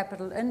human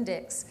capital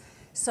index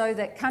so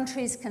that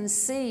countries can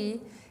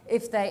see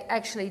if they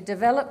actually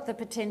develop the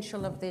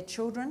potential of their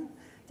children,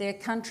 their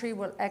country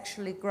will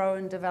actually grow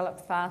and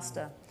develop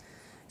faster.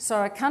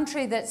 So a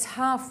country that's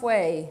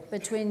halfway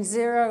between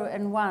 0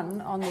 and 1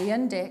 on the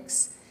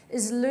index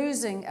is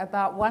losing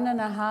about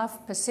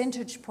 1.5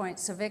 percentage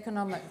points of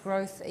economic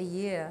growth a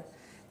year.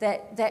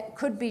 That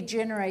could be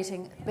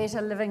generating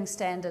better living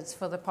standards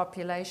for the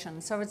population.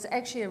 So it's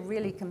actually a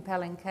really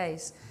compelling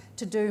case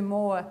to do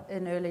more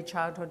in early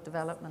childhood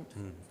development.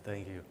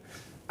 Thank you.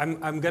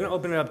 I'm going to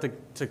open it up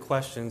to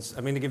questions.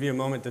 I'm going to give you a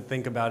moment to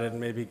think about it and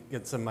maybe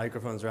get some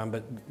microphones around.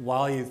 But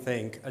while you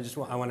think,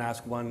 I want to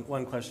ask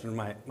one question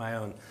of my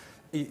own.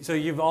 So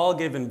you've all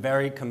given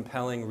very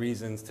compelling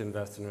reasons to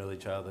invest in early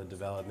childhood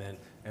development,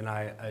 and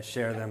I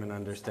share them and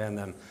understand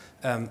them.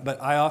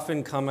 But I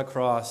often come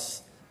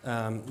across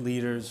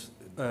leaders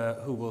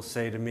who will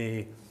say to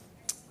me,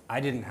 I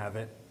didn't have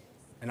it,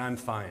 and I'm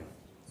fine.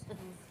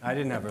 I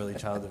didn't have early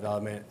childhood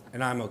development,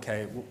 and I'm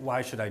okay.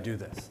 Why should I do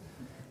this?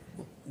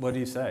 What do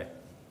you say?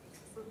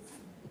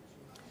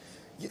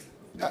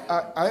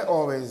 I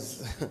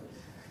always,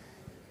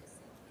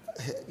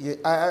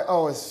 I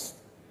always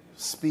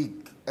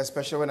speak,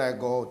 especially when I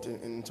go out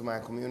into my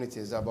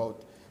communities,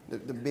 about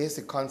the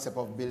basic concept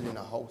of building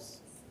a house,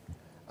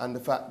 and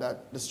the fact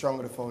that the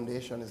stronger the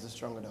foundation is, the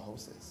stronger the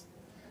house is.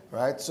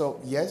 Right? So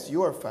yes,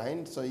 you are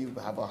fine, so you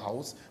have a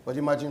house, but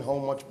imagine how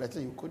much better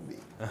you could be.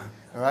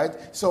 Right?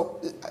 So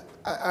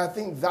I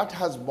think that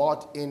has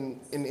brought in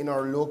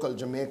our local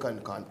Jamaican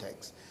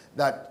context,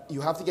 that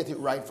you have to get it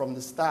right from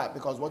the start,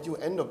 because what you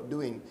end up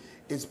doing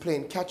is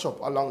playing catch up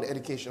along the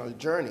educational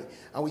journey.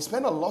 And we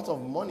spend a lot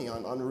of money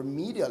on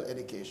remedial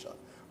education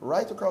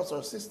right across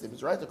our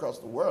systems, right across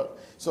the world.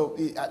 So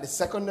at the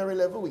secondary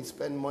level, we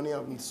spend money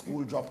on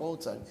school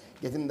dropouts and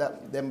getting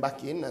them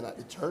back in, and at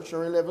the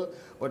tertiary level.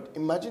 But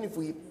imagine if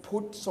we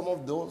put some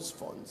of those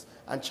funds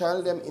and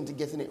channel them into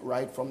getting it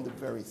right from the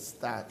very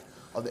start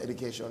of the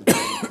educational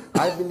journey.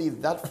 I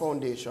believe that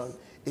foundation,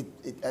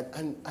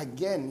 and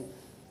again,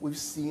 we've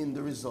seen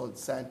the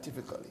results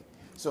scientifically.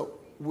 So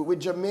with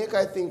Jamaica,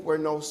 I think we're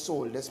now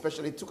sold,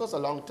 especially, it took us a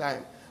long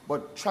time,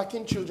 but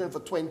tracking children for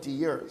 20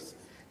 years,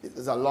 it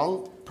is a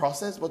long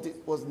process, but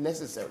it was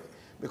necessary,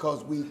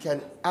 because we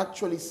can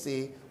actually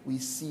say we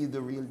see the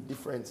real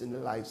difference in the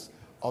lives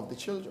of the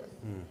children.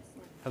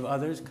 Have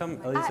others come?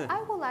 Elisa?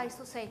 I would like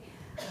to say,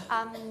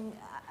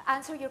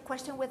 answer your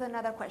question with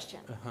another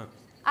question.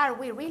 Are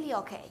we really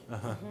okay?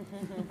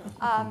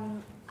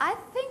 I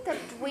think that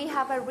we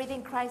have a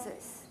reading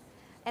crisis.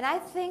 And I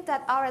think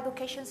that our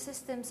education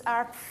systems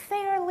are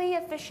fairly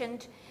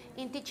efficient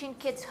in teaching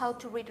kids how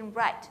to read and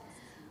write,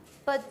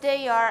 but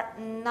they are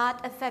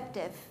not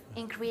effective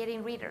in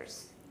creating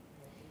readers.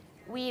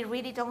 We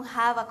really don't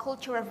have a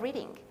culture of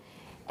reading.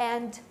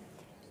 And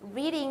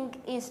reading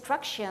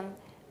instruction,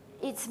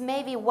 it's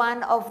maybe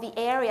one of the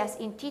areas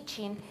in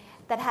teaching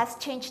that has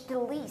changed the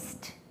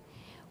least.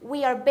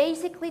 We are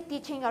basically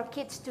teaching our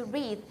kids to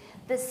read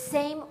the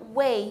same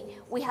way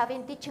we have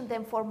been teaching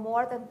them for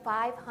more than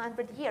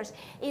 500 years.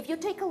 If you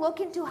take a look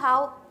into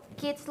how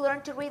kids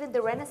learn to read in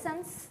the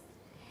Renaissance,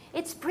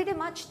 it's pretty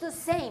much the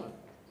same.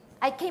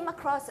 I came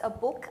across a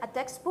book, a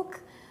textbook,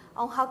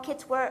 on how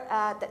kids were,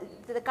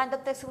 the kind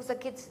of textbooks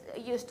that kids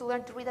used to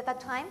learn to read at that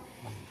time.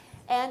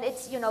 And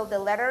it's, the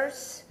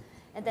letters,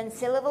 and then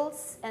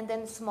syllables, and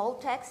then small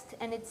text,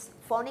 and it's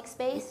phonics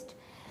based.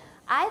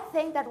 I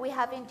think that we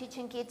have been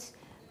teaching kids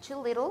too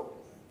little,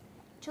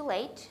 too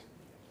late,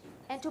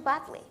 and too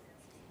badly.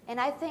 And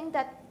I think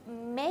that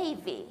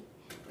maybe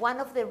one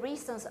of the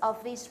reasons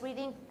of this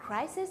reading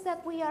crisis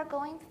that we are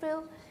going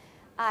through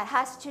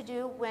has to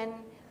do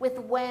with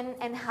when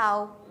and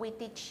how we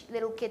teach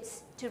little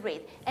kids to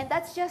read. And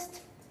that's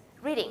just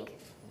reading.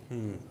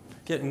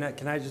 Can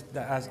I just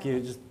ask you,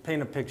 just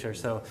paint a picture.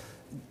 So,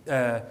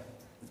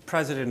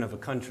 president of a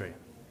country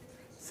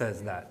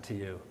says that to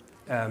you.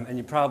 And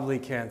you probably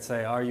can't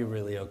say, are you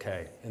really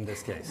okay in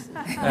this case?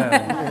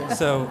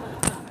 So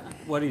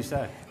what do you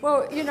say?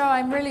 Well,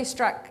 I'm really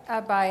struck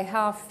by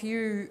how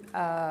few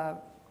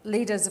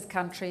leaders of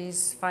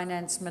countries,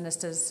 finance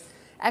ministers,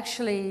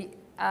 actually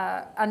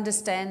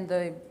understand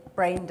the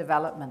brain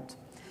development.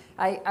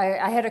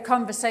 I had a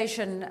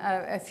conversation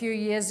a few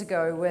years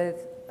ago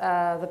with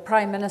the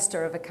Prime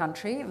Minister of a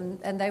country,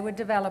 and they were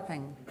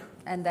developing,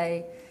 and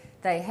they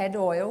had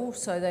oil,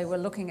 so they were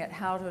looking at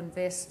how to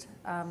invest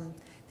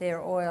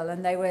their oil,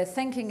 and they were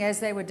thinking as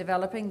they were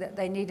developing that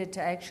they needed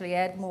to actually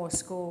add more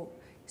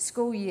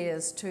school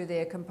years to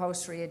their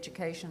compulsory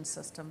education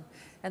system,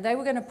 and they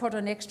were going to put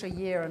an extra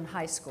year in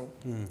high school.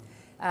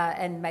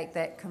 And make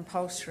that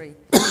compulsory.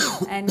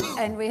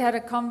 and we had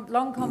a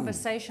long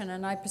conversation,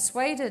 and I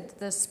persuaded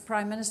this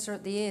Prime Minister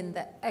at the end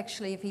that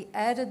actually if he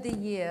added the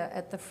year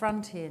at the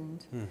front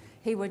end,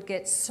 he would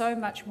get so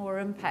much more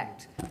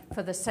impact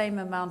for the same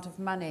amount of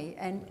money.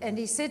 And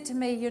he said to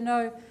me, you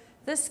know,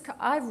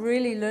 I've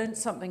really learned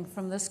something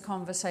from this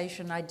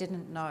conversation I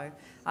didn't know.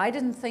 I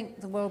didn't think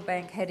the World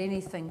Bank had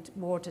anything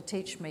more to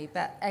teach me,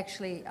 but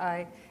actually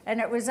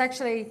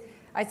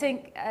I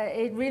think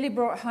it really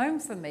brought home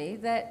for me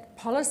that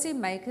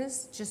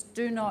policymakers just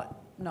do not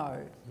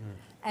know.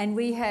 And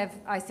we have,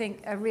 I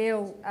think, a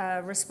real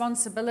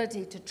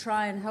responsibility to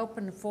try and help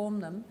inform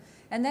them.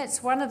 And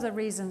that's one of the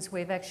reasons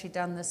we've actually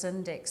done this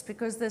index,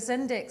 because this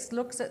index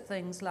looks at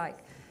things like,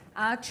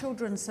 are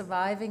children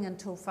surviving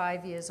until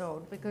 5 years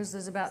old? Because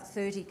there's about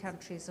 30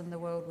 countries in the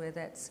world where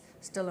that's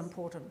still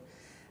important.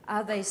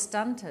 Are they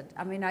stunted?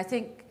 I mean, I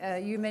think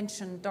you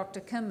mentioned Dr.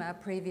 Kim, our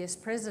previous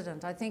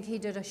president. I think he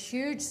did a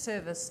huge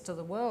service to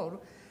the world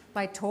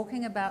by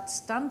talking about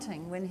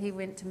stunting when he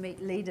went to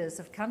meet leaders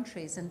of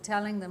countries and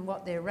telling them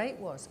what their rate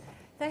was.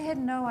 They had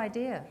no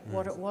idea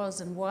what it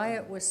was and why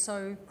it was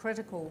so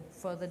critical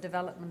for the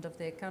development of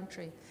their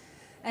country.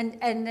 And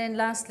then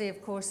lastly,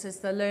 of course, is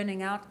the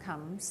learning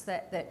outcomes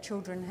that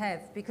children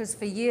have, because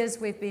for years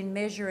we've been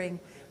measuring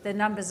the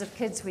numbers of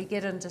kids we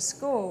get into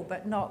school,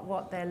 but not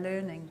what they're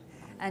learning.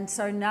 And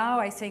so now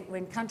I think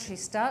when countries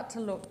start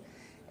to look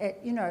at,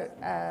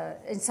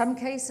 in some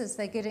cases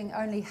they're getting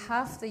only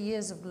half the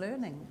years of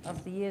learning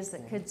of the years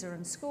that kids are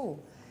in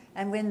school.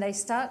 And when they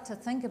start to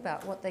think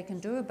about what they can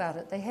do about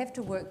it, they have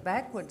to work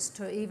backwards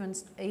to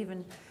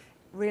even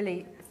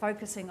really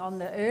focusing on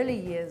the early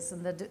years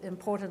and the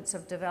importance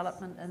of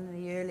development in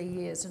the early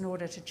years in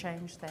order to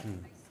change that.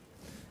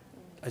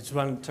 I just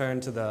want to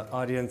turn to the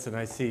audience, and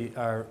I see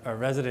our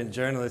resident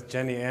journalist,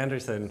 Jenny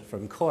Anderson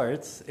from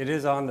Courts. It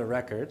is on the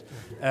record.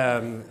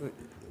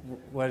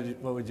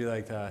 What would you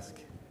like to ask?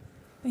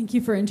 Thank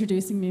you for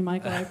introducing me,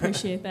 Michael. I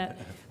appreciate that.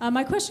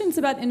 My question is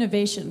about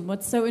innovation.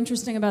 What's so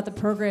interesting about the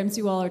programs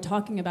you all are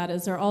talking about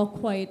is they're all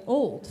quite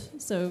old.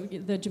 So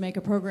the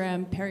Jamaica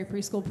program, Perry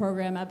Preschool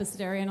program,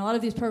 Abecedarian, a lot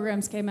of these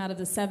programs came out of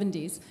the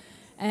 70s.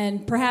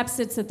 And perhaps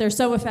it's that they're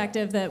so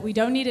effective that we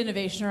don't need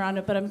innovation around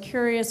it, but I'm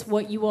curious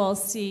what you all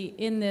see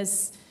in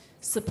this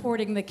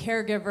supporting the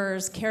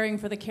caregivers, caring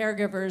for the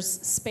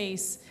caregivers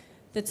space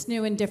that's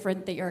new and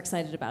different that you're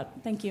excited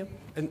about. Thank you.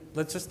 And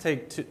let's just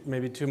take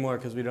maybe two more,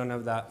 because we don't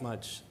have that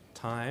much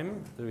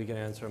time that we can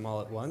answer them all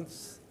at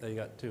once. You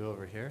got two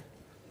over here.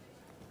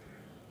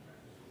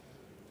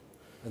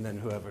 And then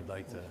whoever would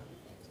like to.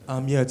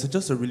 It's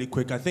just a really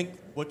quick. I think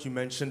what you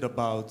mentioned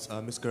about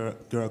Ms.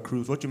 Guerra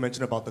Cruz, what you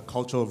mentioned about the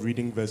culture of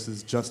reading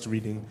versus just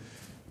reading.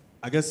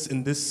 I guess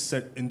in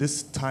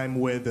this time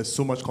where there's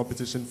so much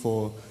competition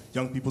for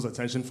young people's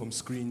attention from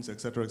screens,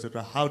 et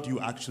cetera, how do you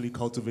actually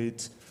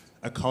cultivate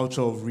a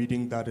culture of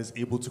reading that is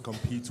able to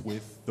compete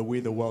with the way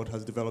the world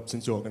has developed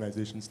since your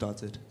organization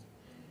started?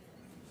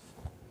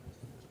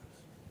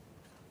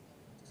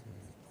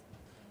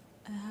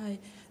 Hi.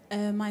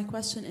 My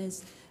question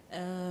is,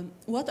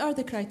 what are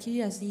the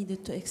criteria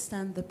needed to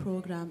extend the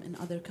program in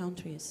other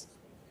countries?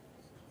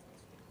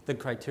 The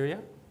criteria?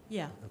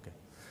 Yeah. Okay.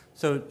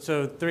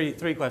 So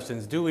three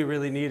questions. Do we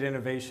really need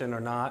innovation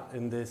or not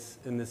in this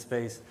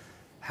space?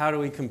 How do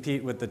we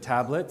compete with the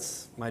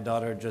tablets? My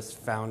daughter just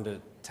found a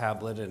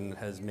tablet and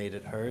has made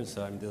it hers,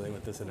 so I'm dealing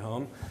with this at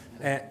home.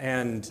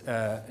 And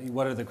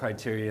what are the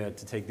criteria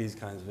to take these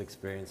kinds of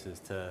experiences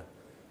to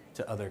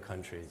other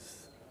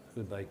countries?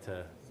 Who'd like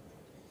to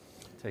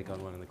take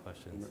on one of the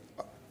questions?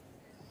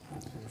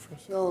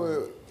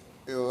 Não,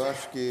 eu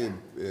acho que,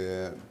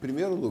 em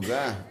primeiro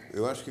lugar,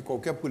 eu acho que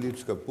qualquer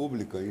política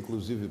pública,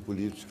 inclusive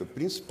política,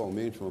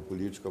 principalmente uma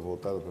política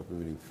voltada para a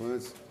primeira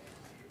infância,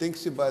 tem que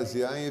se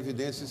basear em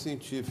evidências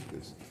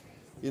científicas.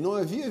 E não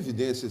havia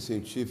evidências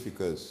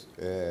científicas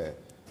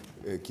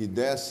que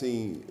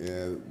dessem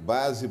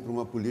base para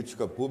uma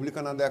política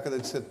pública na década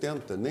de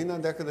 70, nem na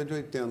década de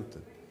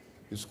 80.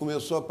 Isso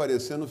começou a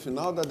aparecer no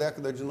final da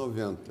década de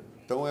 90.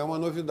 Então, é uma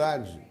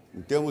novidade.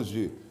 Em termos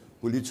de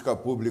política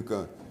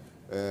pública,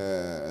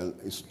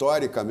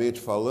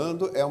 historicamente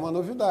falando, é uma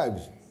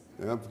novidade.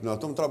 Né? Porque nós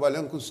estamos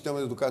trabalhando com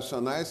sistemas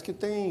educacionais que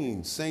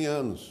têm 100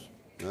 anos.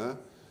 Né?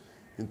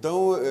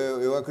 Então,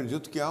 eu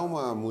acredito que há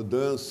uma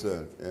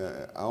mudança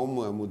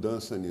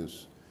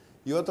nisso.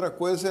 E outra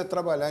coisa é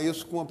trabalhar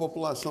isso com a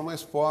população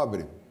mais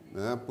pobre.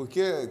 Né?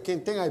 Porque quem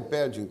tem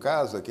iPad em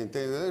casa,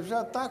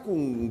 já está com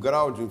um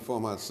grau de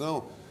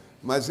informação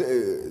Mas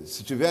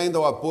se tiver ainda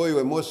o apoio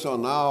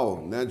emocional,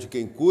 né, de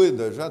quem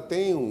cuida, já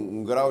tem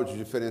um grau de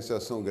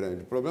diferenciação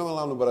grande. O problema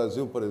lá no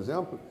Brasil, por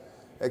exemplo,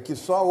 é que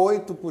só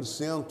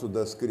 8%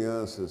 das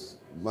crianças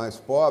mais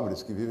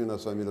pobres, que vivem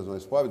nas famílias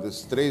mais pobres,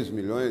 desses 3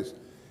 milhões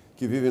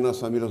que vivem nas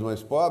famílias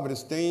mais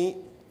pobres,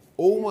 têm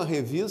ou uma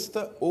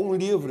revista ou um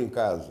livro em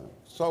casa.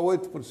 Só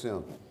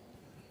 8%.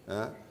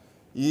 Né?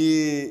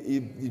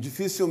 E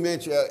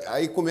dificilmente,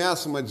 aí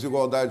começa uma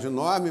desigualdade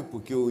enorme,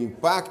 porque o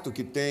impacto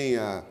que tem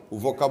o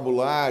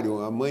vocabulário,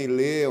 a mãe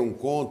lê um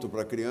conto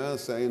para a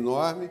criança é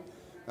enorme.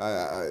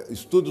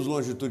 Estudos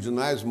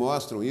longitudinais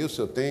mostram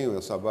isso, eu tenho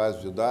essa base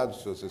de dados,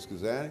 se vocês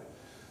quiserem.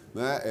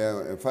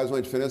 Né? Faz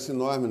uma diferença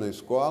enorme na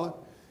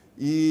escola.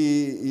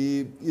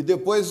 E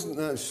depois,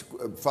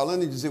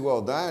 falando em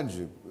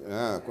desigualdade,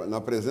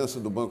 na presença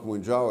do Banco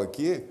Mundial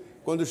aqui,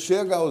 quando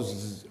chega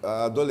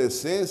à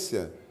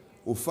adolescência,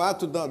 o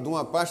fato de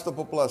uma parte da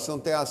população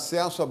ter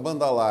acesso à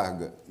banda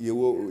larga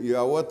e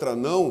a outra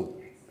não,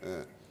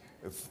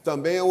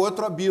 também é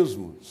outro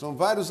abismo. São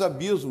vários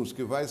abismos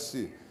que vai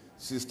se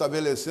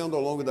estabelecendo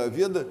ao longo da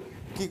vida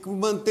que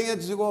mantém a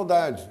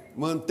desigualdade,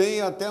 mantém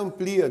e até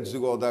amplia a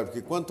desigualdade,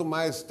 porque quanto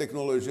mais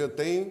tecnologia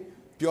tem,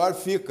 pior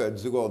fica a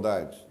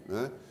desigualdade.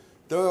 Né?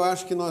 Então, eu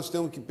acho que nós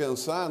temos que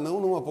pensar não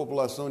numa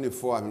população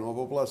uniforme, numa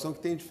população que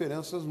tem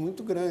diferenças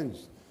muito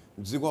grandes,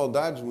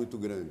 desigualdades muito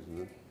grandes.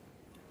 Né?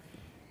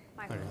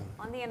 Michael,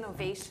 on the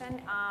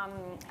innovation,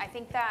 I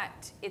think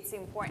that it's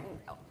important.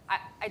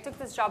 I took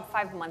this job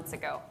 5 months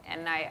ago,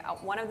 and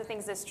one of the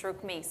things that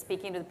struck me,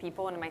 speaking to the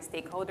people and my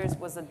stakeholders,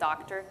 was a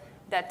doctor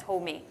that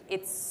told me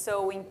it's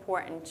so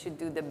important to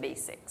do the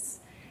basics.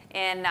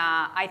 And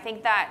I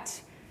think that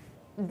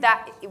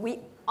we,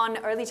 on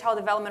early child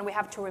development, we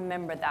have to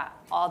remember that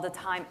all the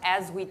time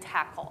as we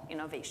tackle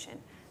innovation.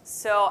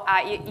 So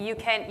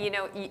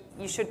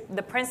you should,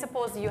 the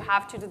principles, you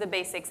have to do the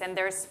basics, and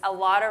there's a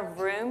lot of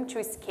room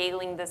to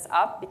scaling this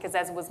up, because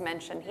as was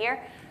mentioned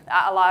here,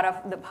 a lot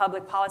of the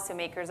public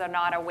policymakers are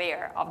not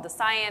aware of the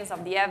science,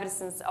 of the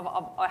evidence,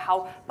 of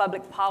how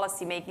public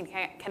policy making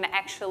can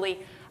actually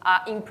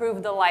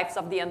improve the lives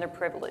of the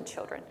underprivileged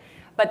children.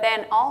 But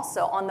then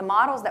also, on the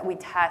models that we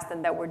test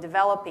and that we're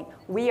developing,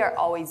 we are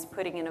always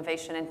putting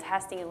innovation and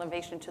testing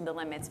innovation to the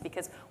limits,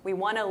 because we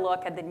want to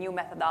look at the new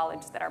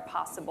methodologies that are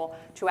possible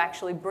to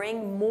actually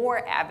bring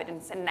more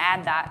evidence and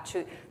add that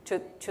to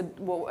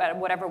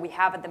whatever we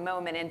have at the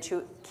moment, and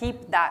to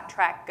keep that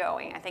track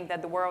going. I think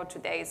that the world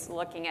today is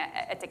looking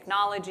at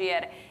technology,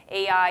 at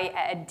AI,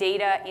 at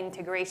data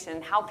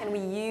integration. How can we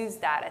use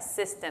that as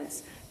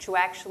systems to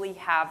actually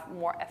have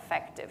more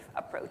effective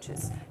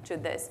approaches to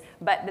this?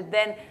 But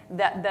then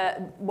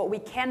what we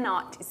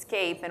cannot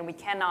escape and we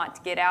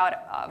cannot get out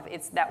of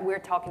is that we're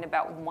talking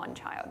about one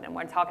child, and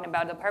we're talking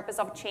about the purpose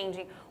of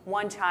changing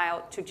one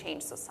child to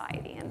change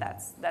society, and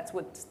that's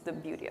what's the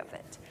beauty of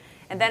it.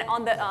 And then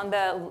on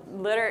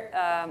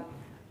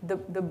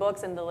the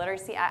books and the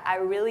literacy, I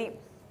really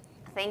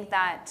think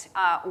that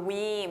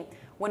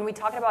when we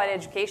talk about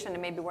education,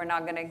 and maybe we're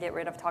not going to get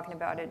rid of talking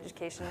about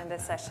education in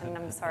this session,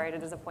 I'm sorry to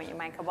disappoint you,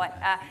 Michael, but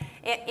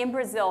in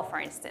Brazil, for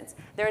instance,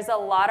 there's a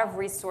lot of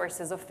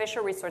resources,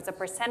 official resources. A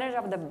percentage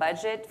of the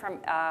budget from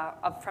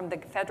the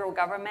federal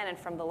government and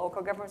from the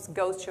local governments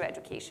goes to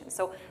education.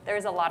 So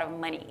there's a lot of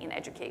money in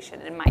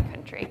education in my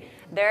country.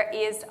 There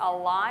is a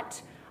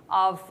lot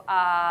of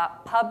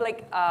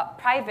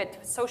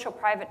social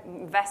private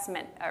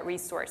investment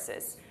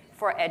resources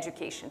for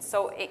education.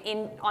 So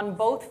on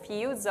both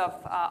fields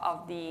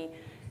of the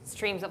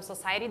streams of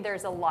society,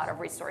 there's a lot of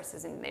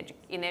resources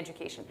in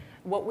education.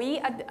 What we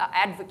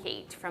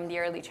advocate from the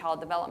early child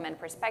development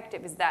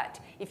perspective is that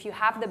if you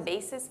have the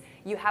basis,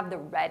 you have the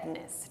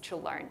readiness to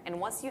learn.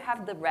 And once you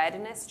have the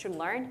readiness to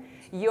learn,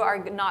 you are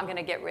not going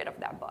to get rid of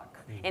that book.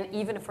 And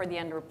even for the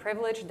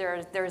underprivileged,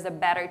 there's a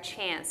better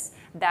chance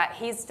that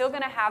he's still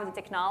going to have the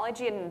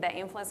technology and the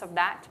influence of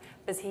that,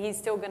 but he's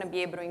still going to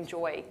be able to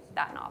enjoy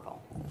that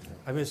novel.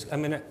 I'm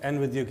going to end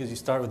with you, because you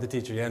start with the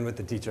teacher, you end with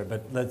the teacher.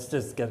 But let's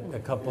just get a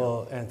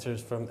couple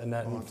answers from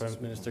Annette and from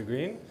Minister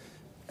Green,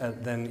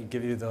 and then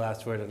give you the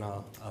last word, and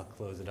I'll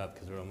close it up,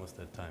 because we're almost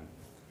at time.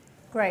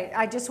 Great.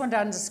 I just want to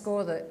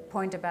underscore the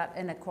point about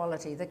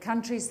inequality. The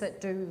countries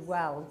that do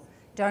well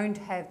don't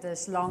have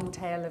this long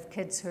tail of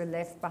kids who are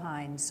left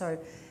behind. So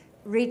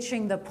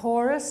reaching the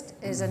poorest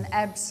is an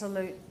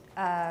absolute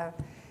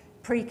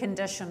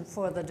precondition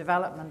for the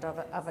development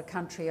of a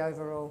country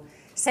overall.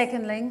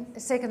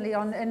 Secondly,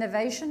 on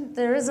innovation,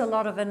 there is a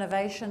lot of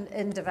innovation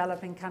in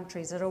developing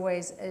countries. It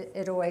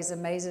always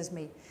amazes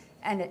me,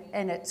 and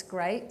it's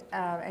great.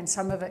 And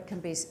some of it can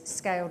be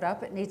scaled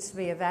up. It needs to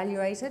be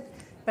evaluated,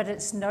 but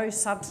it's no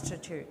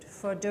substitute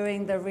for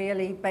doing the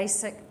really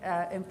basic,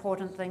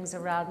 important things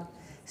around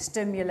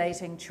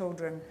stimulating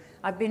children.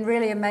 I've been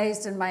really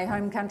amazed in my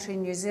home country,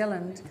 New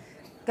Zealand,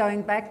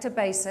 going back to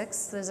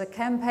basics. There's a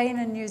campaign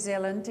in New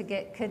Zealand to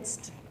get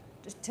kids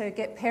to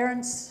get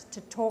parents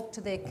to talk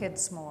to their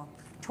kids more.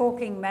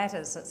 Talking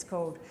Matters, it's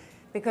called.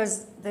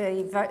 because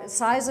the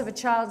size of a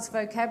child's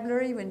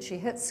vocabulary when she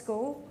hits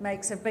school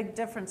makes a big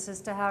difference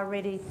as to how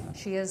ready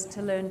she is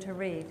to learn to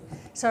read.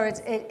 So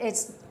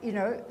it's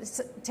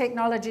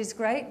technology is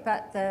great,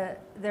 but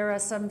there are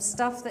some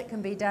stuff that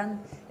can be done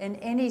in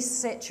any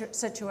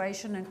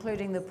situation,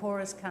 including the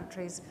poorest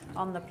countries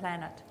on the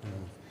planet.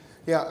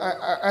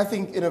 Yeah, I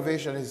think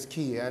innovation is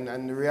key,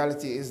 and the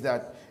reality is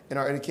that in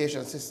our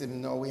education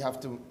system now we have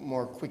to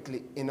more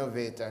quickly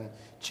innovate and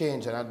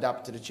change and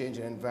adapt to the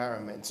changing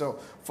environment. So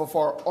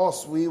for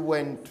us, we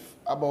went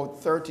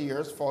about 30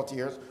 years, 40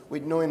 years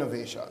with no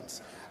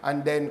innovations.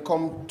 And then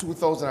come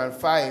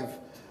 2005,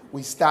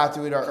 we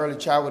started with our Early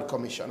Childhood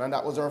Commission, and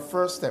that was our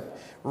first step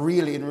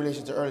really in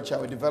relation to early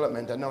childhood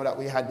development. And now that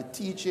we had the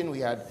teaching, we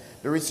had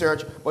the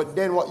research, but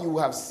then what you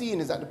have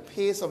seen is that the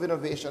pace of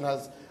innovation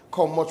has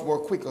come much more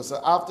quicker.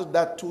 So after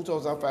that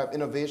 2005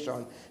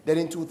 innovation, then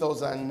in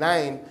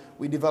 2009,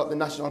 we developed the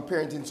National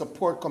Parenting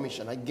Support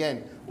Commission,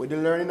 again, with the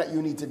learning that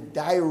you need to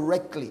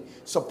directly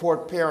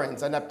support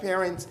parents, and that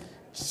parents,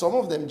 some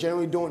of them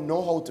generally don't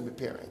know how to be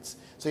parents.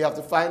 So you have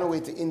to find a way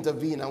to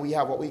intervene, and we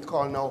have what we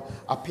call now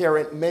a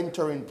parent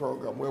mentoring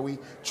program, where we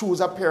choose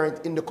a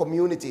parent in the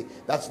community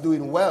that's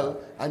doing well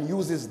and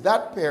use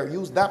that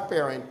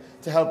parent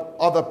to help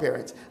other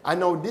parents.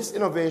 And now this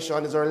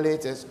innovation is our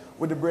latest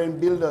with the Brain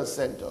Builders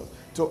Center,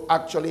 to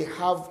actually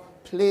have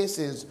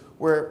places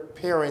where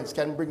parents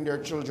can bring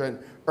their children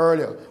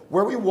earlier.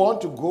 Where we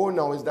want to go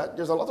now is that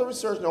there's a lot of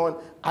research now on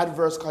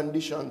adverse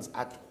conditions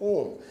at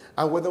home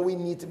and whether we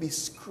need to be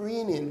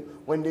screening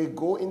when they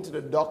go into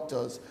the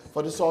doctors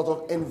for the sort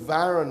of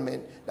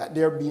environment that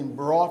they're being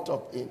brought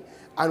up in,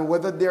 and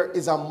whether there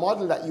is a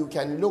model that you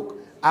can look,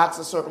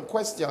 ask certain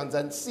questions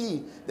and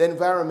see the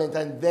environment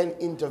and then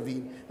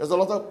intervene. There's a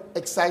lot of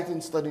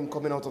exciting studying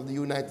coming out of the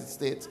United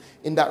States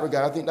in that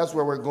regard. I think that's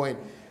where we're going.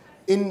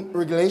 In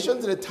relation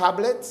to the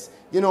tablets,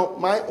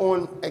 my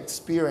own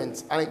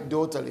experience,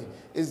 anecdotally,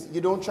 is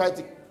you don't try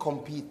to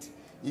compete.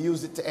 You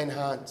use it to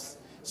enhance.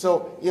 So,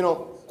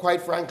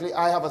 quite frankly,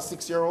 I have a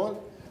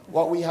 6-year-old.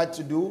 What we had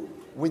to do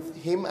with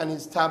him and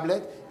his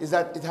tablet is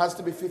that it has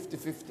to be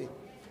 50-50.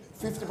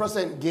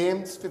 50%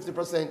 games,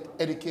 50%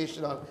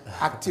 educational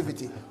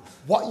activity.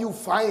 What you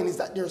find is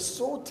that they're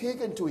so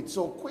taken to it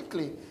so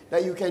quickly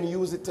that you can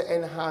use it to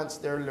enhance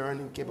their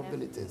learning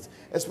capabilities,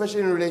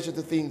 especially in relation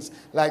to things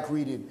like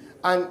reading.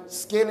 And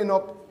scaling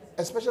up,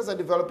 especially as a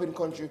developing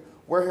country,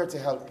 we're here to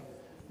help.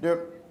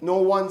 No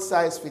one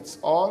size fits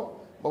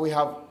all, but we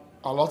have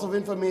a lot of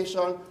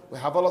information, we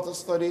have a lot of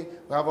study,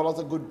 we have a lot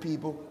of good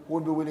people who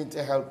would be willing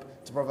to help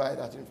to provide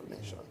that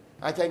information.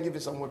 I can give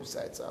you some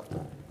websites after.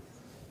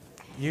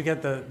 You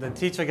get the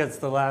teacher gets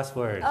the last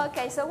word.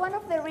 Okay, so one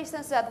of the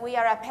reasons that we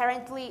are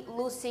apparently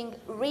losing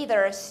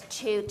readers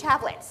to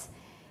tablets,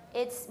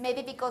 it's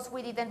maybe because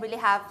we didn't really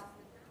have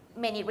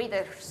many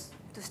readers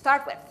to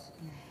start with.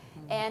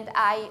 And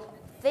I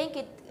think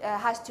it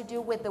has to do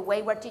with the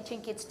way we're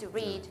teaching kids to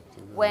read,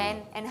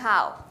 when and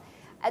how.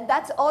 And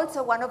that's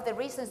also one of the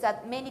reasons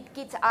that many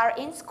kids are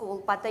in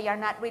school, but they are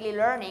not really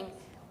learning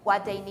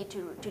what they need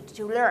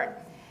to learn.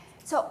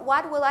 So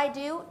what will I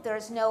do?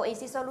 There's no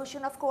easy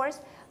solution, of course,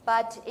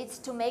 but it's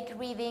to make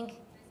reading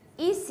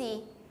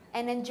easy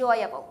and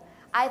enjoyable.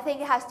 I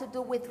think it has to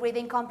do with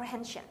reading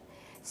comprehension.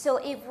 So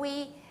if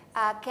we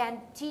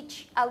can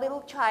teach a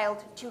little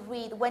child to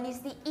read when it's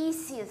the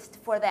easiest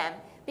for them,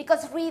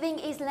 because reading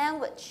is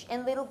language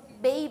and little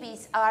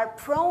babies are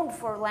prone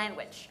for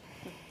language.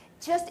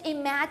 Just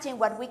imagine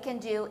what we can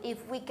do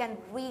if we can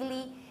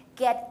really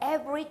get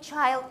every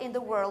child in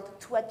the world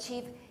to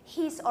achieve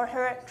his or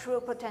her true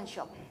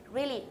potential.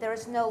 Really, there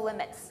is no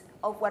limits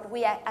of what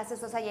we as a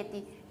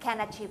society can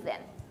achieve then.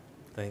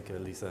 Thank you,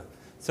 Elisa.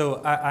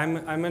 So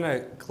I'm going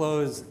to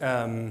close.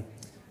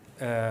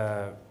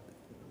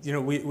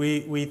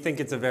 We think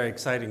it's a very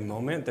exciting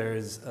moment.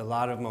 There's a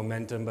lot of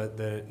momentum, but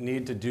the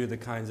need to do the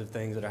kinds of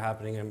things that are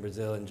happening in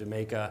Brazil and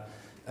Jamaica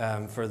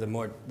for the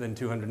more than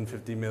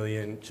 250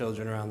 million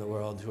children around the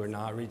world who are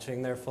not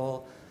reaching their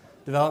full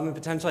development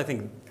potential. I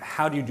think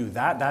how do you do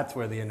that? That's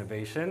where the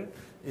innovation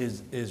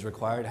is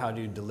required. How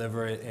do you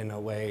deliver it in a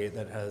way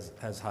that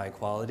has high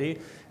quality?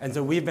 And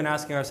so we've been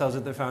asking ourselves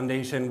at the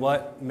foundation,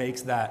 what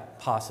makes that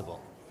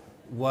possible?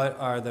 What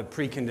are the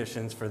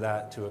preconditions for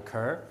that to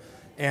occur?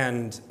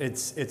 And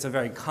it's a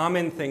very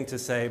common thing to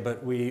say,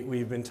 but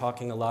we've been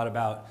talking a lot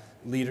about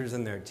leaders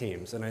and their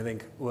teams. And I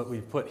think what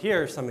we've put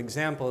here are some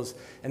examples,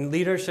 and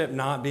leadership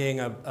not being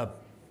a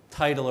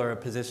title or a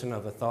position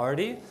of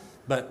authority,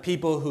 but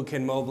people who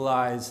can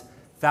mobilize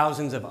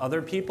thousands of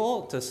other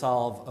people to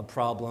solve a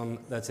problem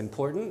that's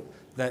important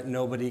that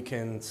nobody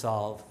can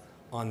solve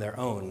on their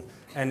own.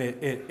 And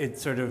it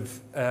sort of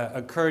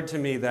occurred to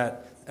me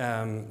that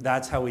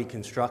that's how we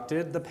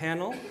constructed the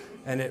panel.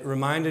 And it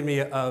reminded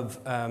me of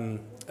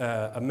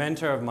a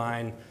mentor of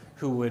mine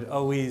who would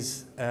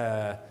always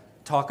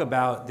talk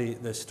about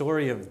the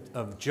story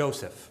of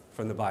Joseph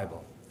from the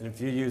Bible. And if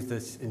you use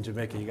this in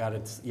Jamaica, you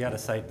gotta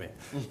cite me.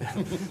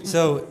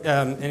 So,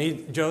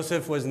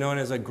 Joseph was known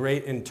as a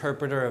great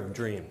interpreter of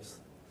dreams.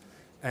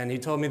 And he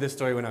told me this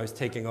story when I was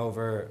taking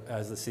over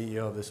as the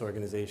CEO of this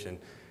organization.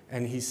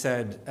 And he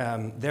said,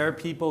 there are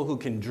people who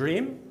can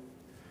dream,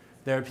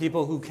 there are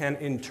people who can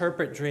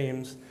interpret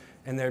dreams,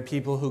 and there are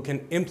people who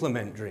can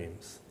implement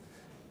dreams.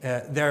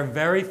 There are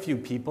very few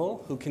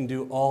people who can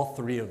do all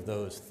three of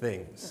those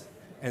things.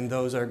 And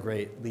those are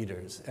great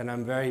leaders. And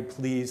I'm very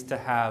pleased to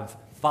have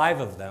 5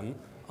 of them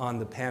on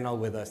the panel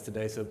with us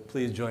today. So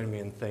please join me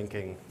in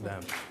thanking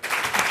them.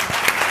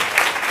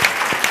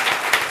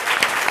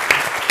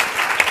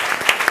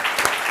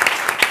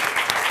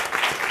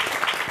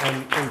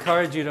 And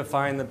encourage you to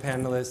find the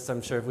panelists.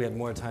 I'm sure if we had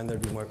more time,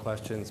 there'd be more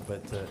questions,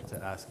 but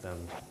to ask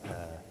them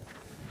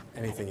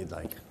anything you'd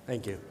like.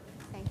 Thank you.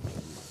 Thank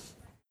you.